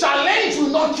this challenge will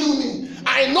not kill me.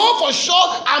 I know for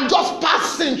sure I'm just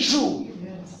passing through.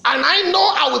 And I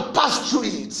know I will pass through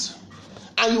it.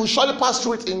 And you will surely pass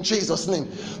through it in Jesus' name.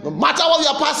 No matter what you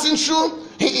are passing through,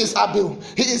 He is able.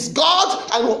 He is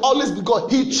God and will always be God.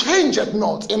 He changeth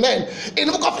not. Amen. In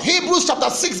the book of Hebrews chapter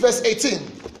 6 verse 18.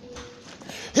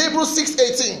 Hebrews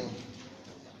 6:18.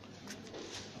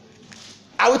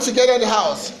 Are we together in the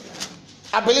house?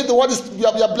 I believe the word is, we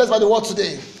are blessed by the word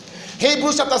today.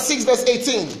 Hebrews chapter 6 verse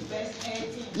 18. Verse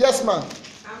 18. Yes, ma'am.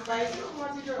 And by two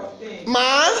multitude of things.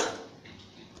 Ma'am.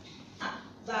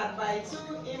 That by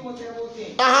two immutable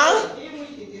things, in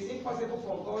which it is impossible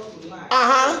for God to lie,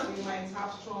 we might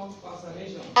have strong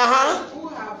consolation. Who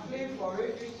have fled for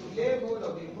refuge to lay hold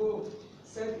of the hope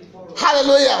set before us.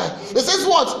 Hallelujah. This is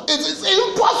what? It is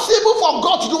impossible for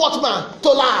God to do what, man?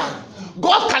 To lie.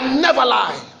 God can never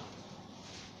lie.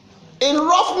 In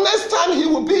roughness time, He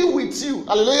will be with you.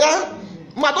 Hallelujah.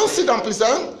 Man, don't sit down, please.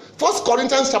 1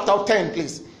 Corinthians chapter 10,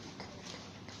 please.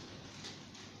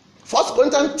 1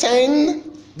 Corinthians 10,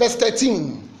 verse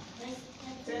 13.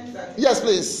 Yes,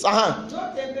 please. No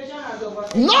temptation has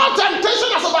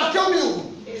overcome you.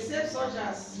 Except such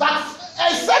as man.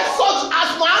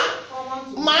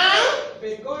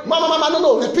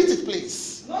 No. Repeat it,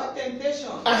 please. No temptation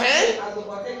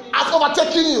has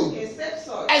overtaken you. Except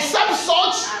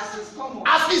such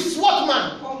as is what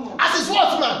man? As is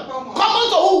what man? Common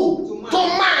to who? To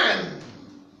man.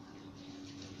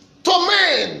 To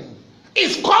man.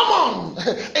 It's common.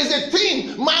 It's a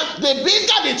thing. Man, the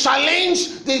bigger the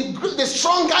challenge, the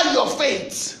stronger your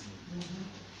faith.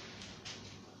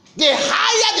 The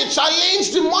higher the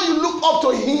challenge, the more you look up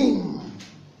to Him.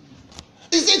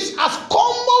 Is it as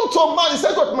common to man? He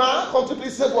said what, man? Come to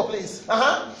please. He said what, please?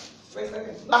 Except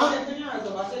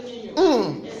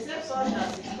such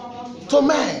as is common to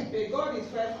man.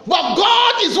 But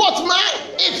God is what, man?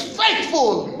 Is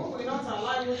faithful.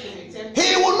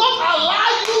 He will not allow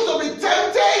you to be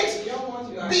tempted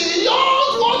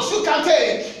beyond what you can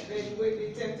take.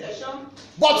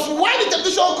 But when the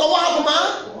temptation comes, what happen,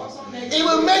 man? It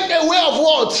will make a way of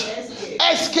what?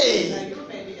 Escape.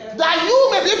 That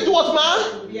you may be able to what,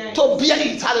 man? To bear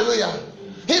it. Hallelujah.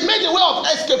 He made a way of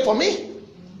escape for me.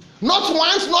 Not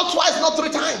once, not twice, not 3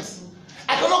 times.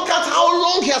 I cannot count how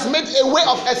long He has made a way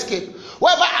of escape.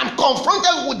 Whenever I'm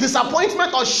confronted with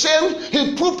disappointment or shame,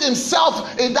 He proved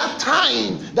Himself in that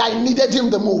time that I needed Him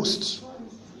the most.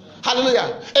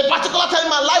 Hallelujah. A particular time in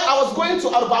my life, I was going to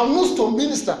Albanus to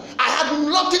minister. I had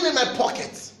nothing in my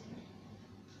pocket.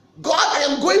 God, I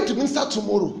am going to minister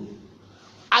tomorrow.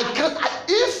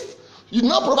 If you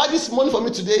not provide this money for me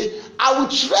today, I will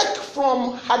trek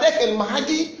from Hadek El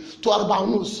Mahagi to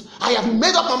Albanus. I have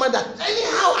made up my mind that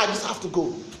anyhow I just have to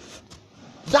go.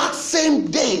 That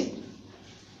same day,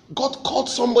 God called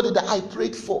somebody that I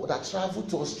prayed for that traveled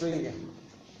to Australia.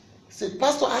 He said,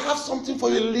 Pastor, I have something for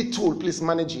you, little. Please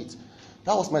manage it.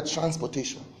 That was my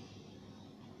transportation.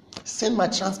 Send my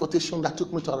transportation that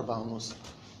took me to Albanus.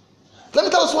 Let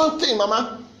me tell us one thing,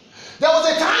 Mama. There was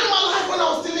a time in my life when I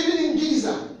was still living in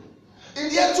Giza. In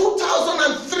the year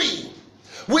 2003,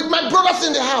 with my brothers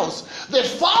in the house. The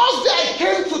first day I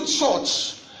came to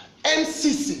church,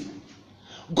 MCC.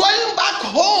 Going back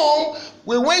home,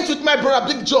 we went with my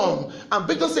brother Big John, and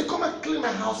Big John said, come and clean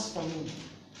my house for me.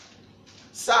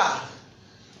 Sir,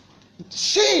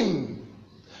 shame.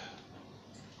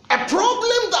 A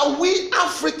problem that we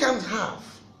Africans have.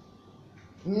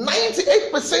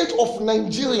 98% of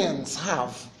Nigerians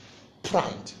have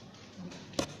pride.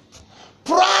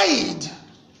 Pride.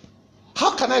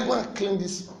 How can I go and clean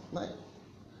this? How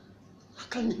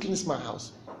can you clean my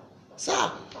house?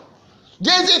 Sir,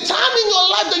 there's a time in your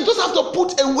life that you just have to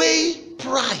put away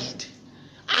pride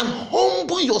and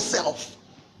humble yourself,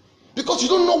 because you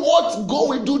don't know what God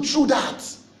will do through that.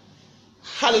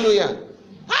 Hallelujah.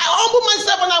 I humbled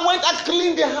myself and I went and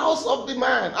cleaned the house of the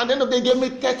man, and then they gave me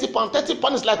 30 pounds. 30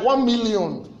 pounds is like 1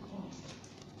 million.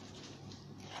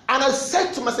 And I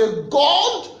said to myself,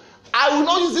 God, I will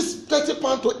not use this 30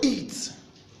 pounds to eat.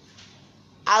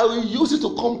 I will use it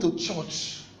to come to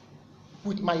church.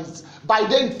 With my, by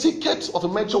then, ticket of the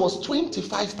metro was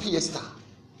 25 piastres.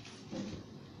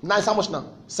 Now it's how much now?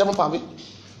 7 pounds.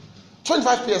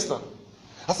 25 piastres.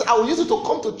 I said, I will use it to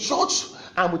come to church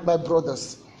and with my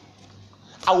brothers.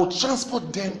 I will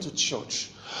transport them to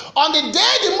church. On the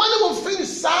day the money will finish,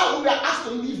 sir, we are asked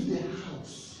to leave the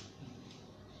house.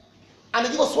 And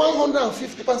they give us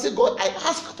 150 pounds. Say, God, I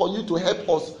ask for you to help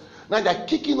us. Now they are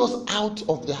kicking us out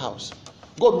of the house.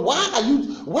 God, why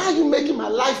are you making my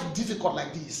life difficult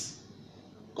like this?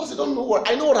 Because I don't know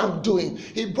I know what I'm doing.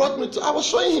 He brought me to, I was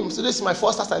showing him. So this is my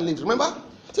first house I lived. Remember?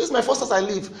 This is my first house I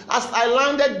lived. As I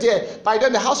landed there, by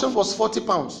then the house rent was 40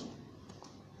 pounds.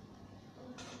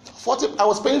 I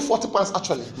was paying 40 pounds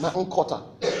actually, my own quarter.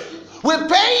 We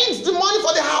paid the money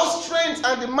for the house rent,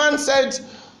 and the man said,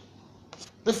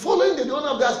 the following day, the owner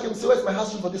of the house came and said, where's my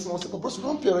house rent for this month? I said, but bros, we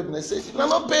don't pay already. And I said, if you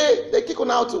not pay, they kick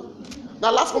on out too.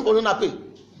 Now last month we don't pay.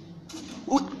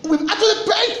 We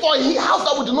actually paid for a house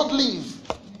that we did not live.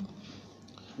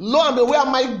 Lo and behold, where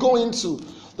am I going to?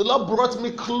 The Lord brought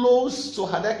me close to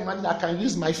Hadek Man that I can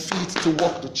use my feet to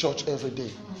walk to church every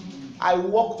day. I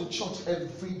walk to church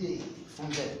every day from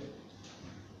there.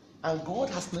 And God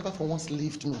has never for once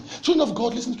left me. Children of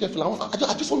God, listen carefully. I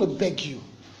just want to beg you.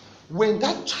 When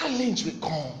that challenge will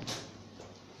come,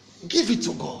 give it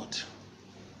to God.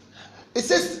 It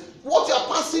says, what you are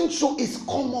passing through is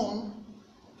common.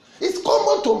 It's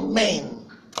common to men.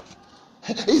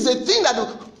 It's a thing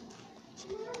that...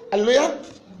 Hallelujah.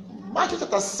 Matthew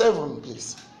chapter 7,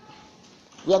 please.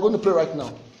 We are going to pray right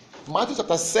now. Matthew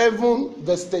chapter 7,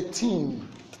 verse 13.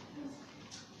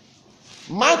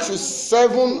 Matthew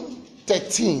 7,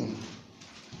 13.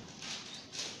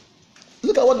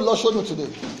 Look at what the Lord showed me today.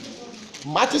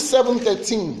 Matthew 7,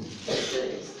 13. Enter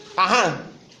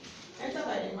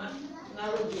by the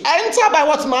narrow gate. Enter by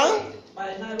what, man?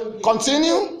 By narrow gate.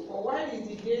 Continue. For wide is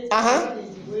the gate, wide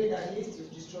is the way that leads to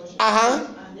destruction.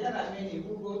 And there are many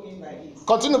who go in by it.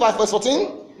 Continue by verse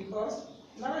 14. Because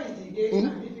narrow is the gate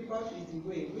and difficult is the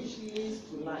way which leads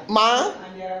to life.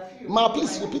 And there are few.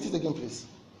 Please repeat it again, please.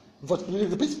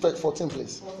 Repeat 14,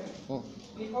 please. 14.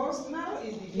 Because narrow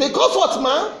is the gate. Because what,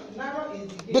 man? Narrow is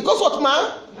the gate. Because what,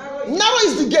 man? Narrow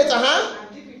is the gate,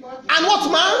 And difficult. And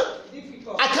what, man?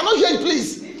 Difficult. I cannot hear you,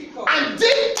 please. Difficult. And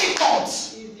difficult.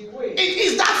 Is the way. It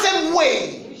is that same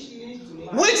way.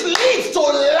 Which leads to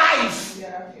life.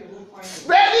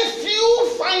 Very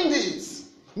few find it.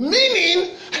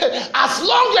 Meaning, as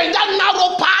long you're in that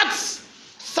narrow path,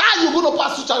 sir, you're going to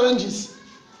pass through challenges.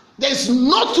 There's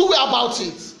no two way about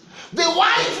it. The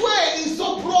wide way is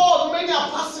so broad, many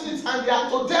are passing it, and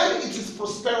to them it is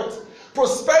prosperity.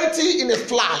 Prosperity in a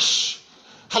flash.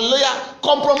 Hallelujah.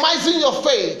 Compromising your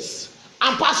faith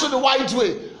and passing the wide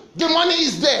way. The money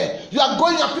is there. You are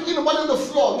going and picking the money on the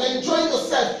floor. You are enjoying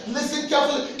yourself. Listen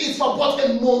carefully. It's for but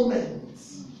a moment.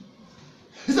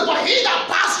 He said, but he that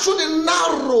passed through the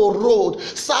narrow road,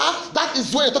 sir, that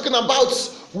is what you're talking about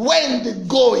when the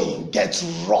going gets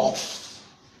rough.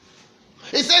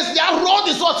 It says their road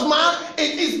is what, man?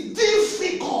 It is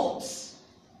difficult.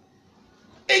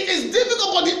 It is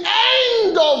difficult, but the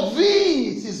end of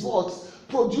it is what?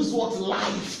 Produce what?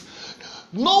 Life.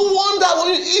 No wonder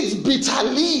when you eat bitter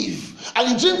leaf and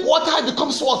you drink water, it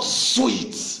becomes what?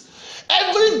 Sweet.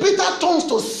 Every bitter turns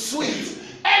to sweet.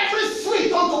 Every sweet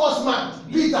turns to what, man?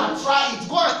 Bitter. Try it.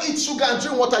 Go and eat sugar and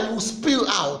drink water, you will spill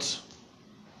out.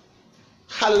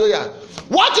 Hallelujah.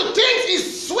 What you think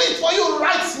is sweet for you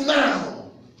right now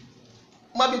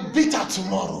might be bitter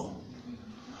tomorrow.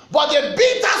 But the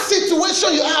bitter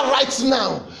situation you are right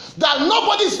now, that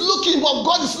nobody is looking but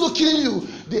God is looking at you,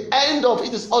 the end of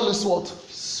it is always what?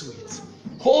 Sweet.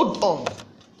 Hold on.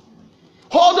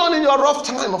 Hold on in your rough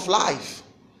time of life.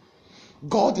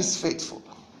 God is faithful.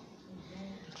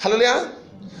 Hallelujah.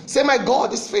 Say, my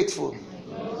God is faithful.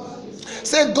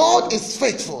 Say, God is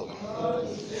faithful.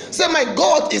 Say, my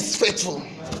God is faithful.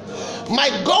 My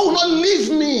God will not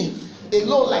leave me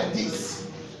alone like this.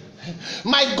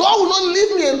 My God will not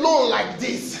leave me alone like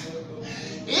this.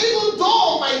 Even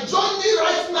though my journey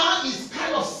right now is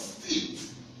kind of steep,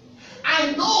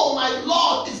 I know my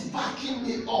Lord is backing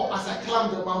me up as I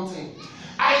climb the mountain.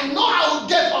 I know I will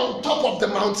get on top of the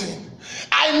mountain.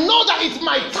 I know that it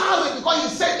might tarry because he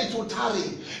said it will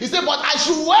tarry. He said, but I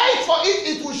should wait for it,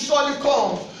 it will surely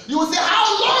come. You will say, how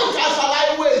long shall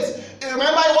I wait?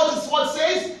 Remember what this word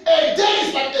says? A day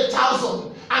is like 1,000,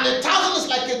 and 1,000 is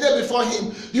like a day before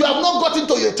him. You have not gotten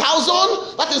to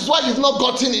 1,000, that is why you've not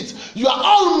gotten it. You are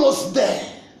almost there.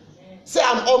 Say,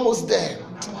 I'm almost there.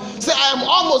 Say, I am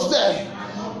almost there.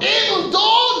 Even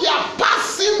though they are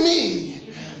passing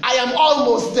me, I am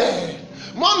almost there.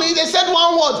 Mommy, they said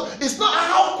one word. It's not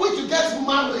how quick you get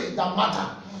married that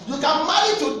matter. You can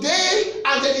marry today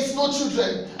and there is no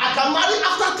children. I can marry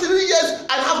after 3 years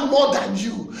and have more than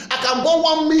you. I can born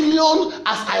 1 million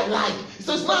as I like.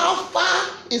 So it's not how far,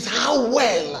 it's how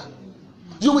well.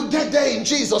 You will get there in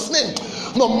Jesus' name.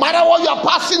 No matter what you are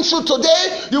passing through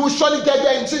today, you will surely get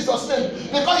there in Jesus' name.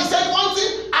 Because he said one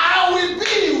thing, I will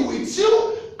be with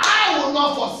you. I will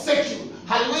not forsake you.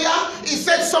 Hallelujah. He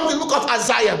said something, look at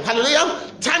Isaiah. Hallelujah.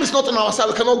 Time is not on our side.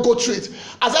 We cannot go through it.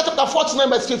 Isaiah chapter 49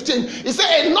 verse 15. He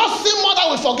said, a nursing mother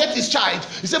will forget his child.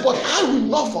 He said, but I will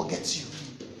not forget you.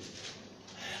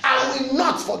 I will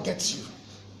not forget you.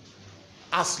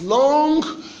 As long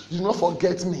you do not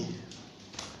forget me.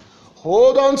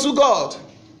 Hold on to God.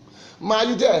 Ma, are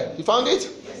you there? You found it?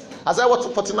 Yes. Isaiah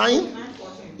what, 49?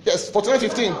 Yes,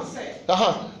 49:15.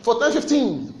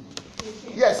 49:15.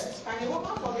 Yes.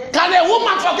 Can a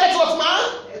woman forget what, man?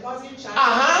 And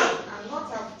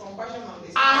not have compassion on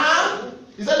the son.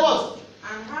 He said what?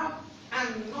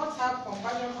 And not have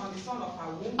compassion on the son of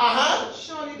her womb.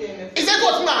 Surely they may. He said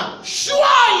what, man?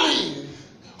 Surely.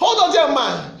 Hold on there,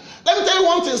 man. Let me tell you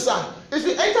one thing, sir. If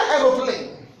you enter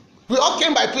aeroplane, we all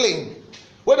came by plane.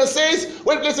 When it says,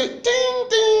 when it says, ding,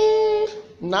 ding,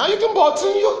 now you can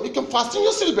button you can fasten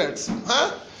your seatbelts.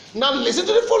 Now listen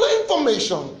to the following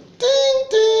information. Ding,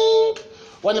 ding.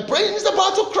 When the plane is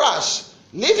about to crash,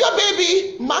 leave your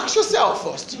baby, max yourself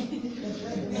first.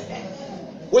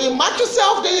 When you max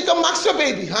yourself, then you can max your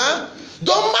baby.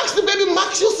 Don't max the baby,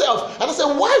 max yourself. And I say,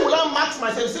 why will I max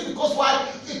myself? Say, because why?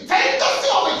 The tendency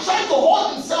of a child to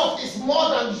hold himself is more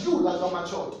than you that are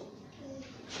matured.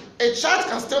 A child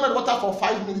can stay on the water for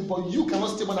 5 minutes, but you cannot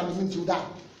stay more than a minute, you die.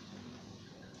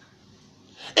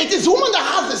 It is woman that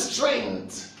has the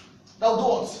strength that will do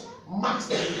what? Max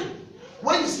the baby.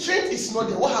 When the strength is not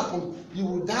there, what happens? You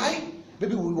will die,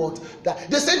 baby will what? Die.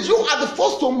 They said you are the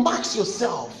first to max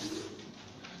yourself.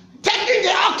 Taking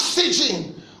the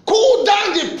oxygen, cool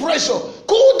down the pressure,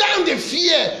 cool down the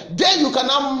fear, then you can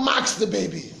now max the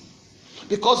baby.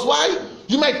 Because why?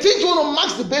 You might think you want to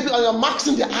max the baby and you're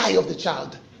maxing the eye of the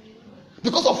child.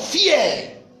 Because of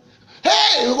fear.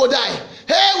 Hey, we will die.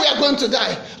 Hey, we are going to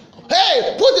die.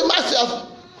 Hey, put the mask yourself.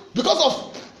 Because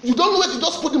of, you don't know it, you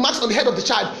just put the mask on the head of the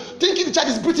child. Thinking the child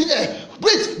is breathing air.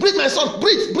 Breathe, breathe my son,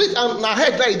 breathe, breathe, and now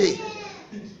head right there.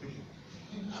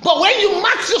 But when you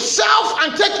max yourself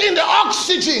and take in the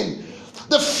oxygen,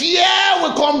 the fear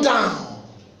will come down.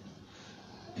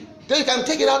 Then you can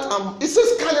take it out and it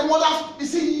says, can the mother? He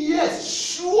said, yes,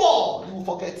 sure, you will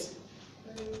forget.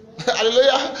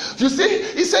 Hallelujah. You see,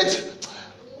 he said,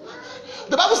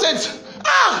 the Bible said,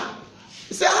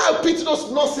 he said, I pity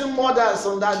those nursing mothers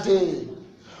on that day.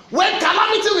 When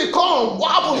calamity will come,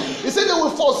 what happened? He said they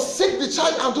will forsake the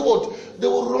child and do what? They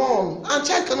will run. And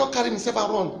child cannot carry himself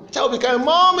and run. Child will be crying,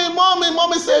 mommy, mommy,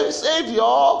 mommy, save you.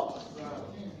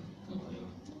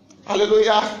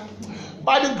 Hallelujah.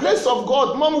 By the grace of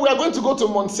God, mommy, we are going to go to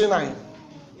Mount Sinai.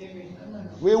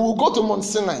 We will go to Mount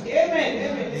Sinai.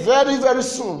 Amen. Very, very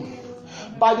soon.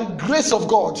 By the grace of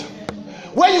God.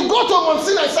 When you go to Mount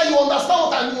Sinai, say you understand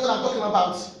what I'm talking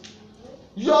about.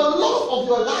 Your love of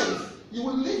your life. You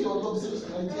will leave your love service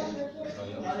right there.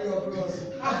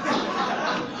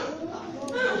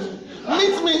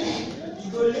 Meet me.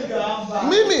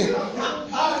 Meet me.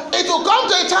 It will come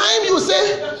to a time you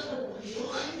say,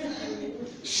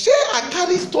 shey I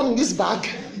carry stone in this bag.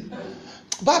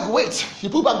 Bag weight. You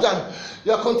put back down.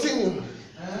 You are continuing.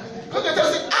 Come and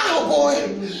tell you, oh boy,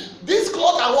 this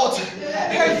cloth are what?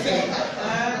 Heavy.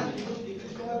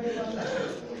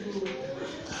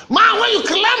 Man, when you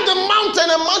climb the mountain,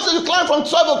 you climb from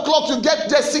 12 o'clock, you get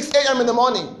there 6 a.m. in the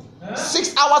morning.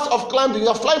 6 hours of climbing. You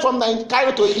are flying from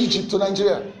Cairo to Egypt to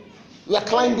Nigeria. You are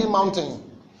climbing mountain.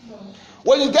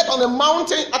 When you get on the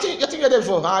mountain, I think you're there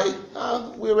before.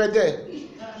 We were there.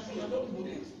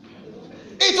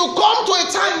 It will come to a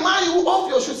time, man, you off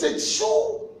your shoe. Say,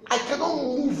 shoe, I cannot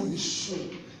move with the shoe.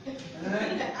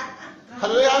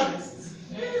 Hallelujah.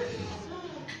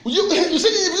 You see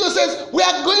the video says, we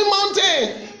are going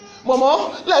mountain.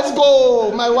 Mama, let's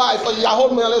go. My wife, you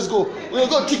hold me, let's go. We'll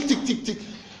go tick, tick, tick, tick.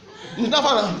 You never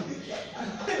know.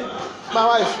 My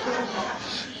wife.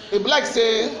 It be like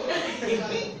say,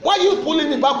 why you pulling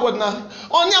me backward now?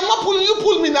 Only I'm not pulling you,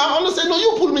 pull me now. Only say no,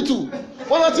 you pull me too.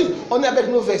 One other thing, only I beg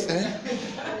no verse.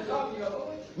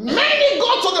 Many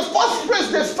got to the first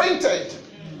phrase, they fainted.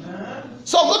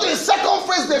 So go to the second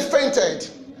phrase, they fainted.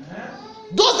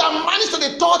 Those that managed to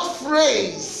the third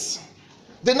phrase,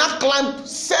 they now climbed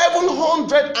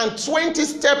 720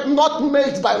 steps, not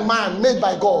made by man, made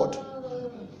by God.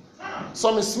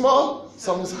 Some is small,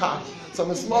 some is high. Some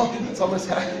is small, some is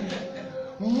high.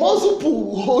 Multiple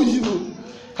will hold you.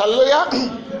 Hallelujah.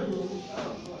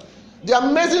 The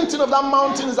amazing thing of that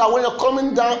mountain is that when you're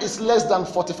coming down, it's less than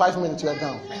 45 minutes you're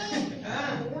down.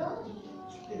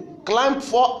 Climb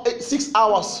for 6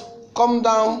 hours, come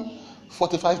down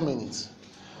 45 minutes.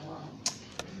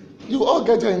 You all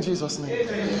get there in Jesus' name.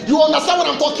 You understand what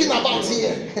I'm talking about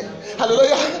here?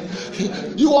 Hallelujah.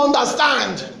 You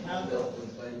understand.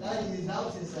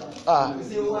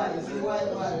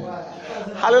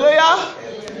 Hallelujah.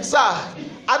 Sir,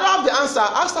 I don't have the answer.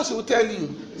 Ask her, she will tell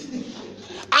you.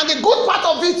 And the good part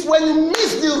of it, when you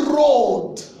miss the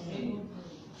road,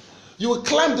 you will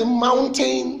climb the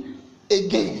mountain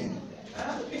again.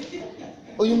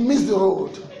 Or you miss the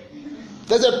road.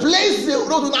 There's a place the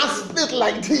road will not split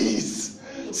like this.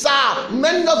 Sir,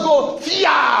 many just go, fear,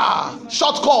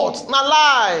 shortcut, not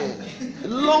lie.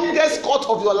 Longest cut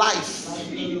of your life.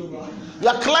 You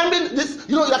are climbing this,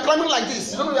 you are climbing like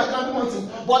this. You don't know you are climbing mountain.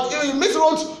 But if you miss the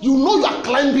road, you know you are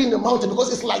climbing the mountain because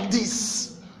it's like this.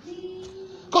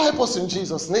 God help us in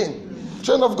Jesus' name.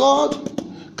 Children of God,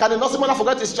 can a nursing mother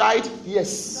forget his child?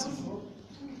 Yes.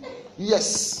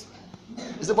 Yes.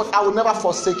 He said, but I will never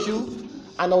forsake you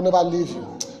and I will never leave you.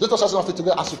 Let us just enough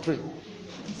together as we pray.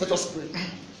 Let us pray.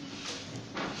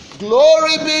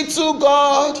 Glory be to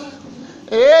God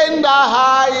in the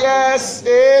highest.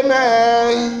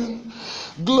 Amen.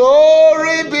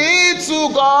 Glory be to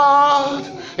God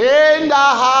in the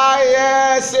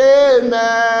highest.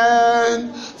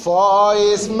 Amen. For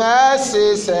his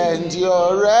mercies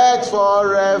endureth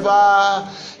forever.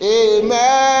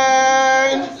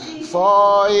 Amen.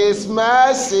 For his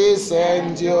mercies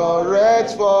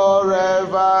endureth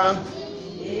forever.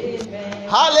 Amen.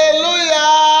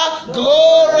 Hallelujah.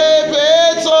 Glory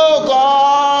be to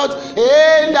God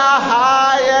in the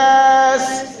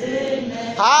highest.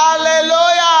 Amen.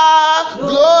 Hallelujah.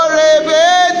 Glory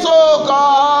be to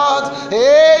God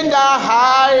in the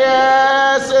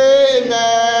highest.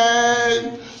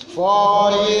 Amen.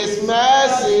 For his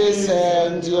mercies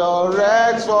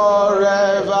endureth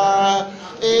forever.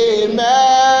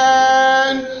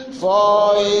 Amen.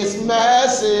 For his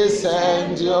mercies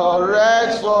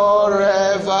endureth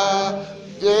forever.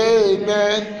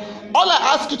 Amen. All I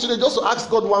ask you today, just to ask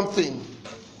God one thing.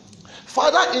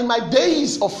 Father, in my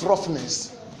days of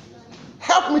roughness,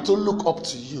 help me to look up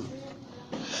to you.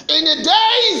 In the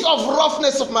days of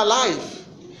roughness of my life,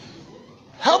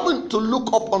 help me to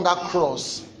look up on that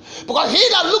cross. Because he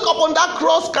that look up on that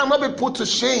cross cannot be put to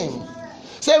shame.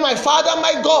 Say, my Father,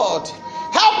 my God,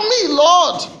 help me,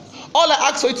 Lord. All I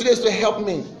ask for you today is to help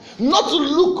me. Not to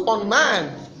look on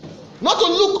man. Not to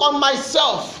look on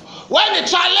myself. When the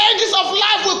challenges of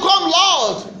life will come,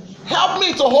 Lord, help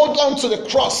me to hold on to the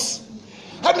cross.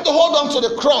 Help me to hold on to the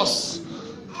cross.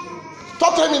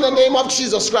 Talk to him in the name of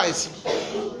Jesus Christ.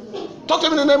 Talk to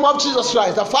him in the name of Jesus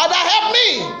Christ. The Father, help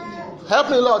me. Help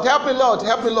me, Lord. Help me, Lord.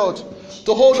 Help me, Lord.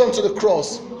 To hold on to the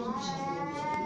cross.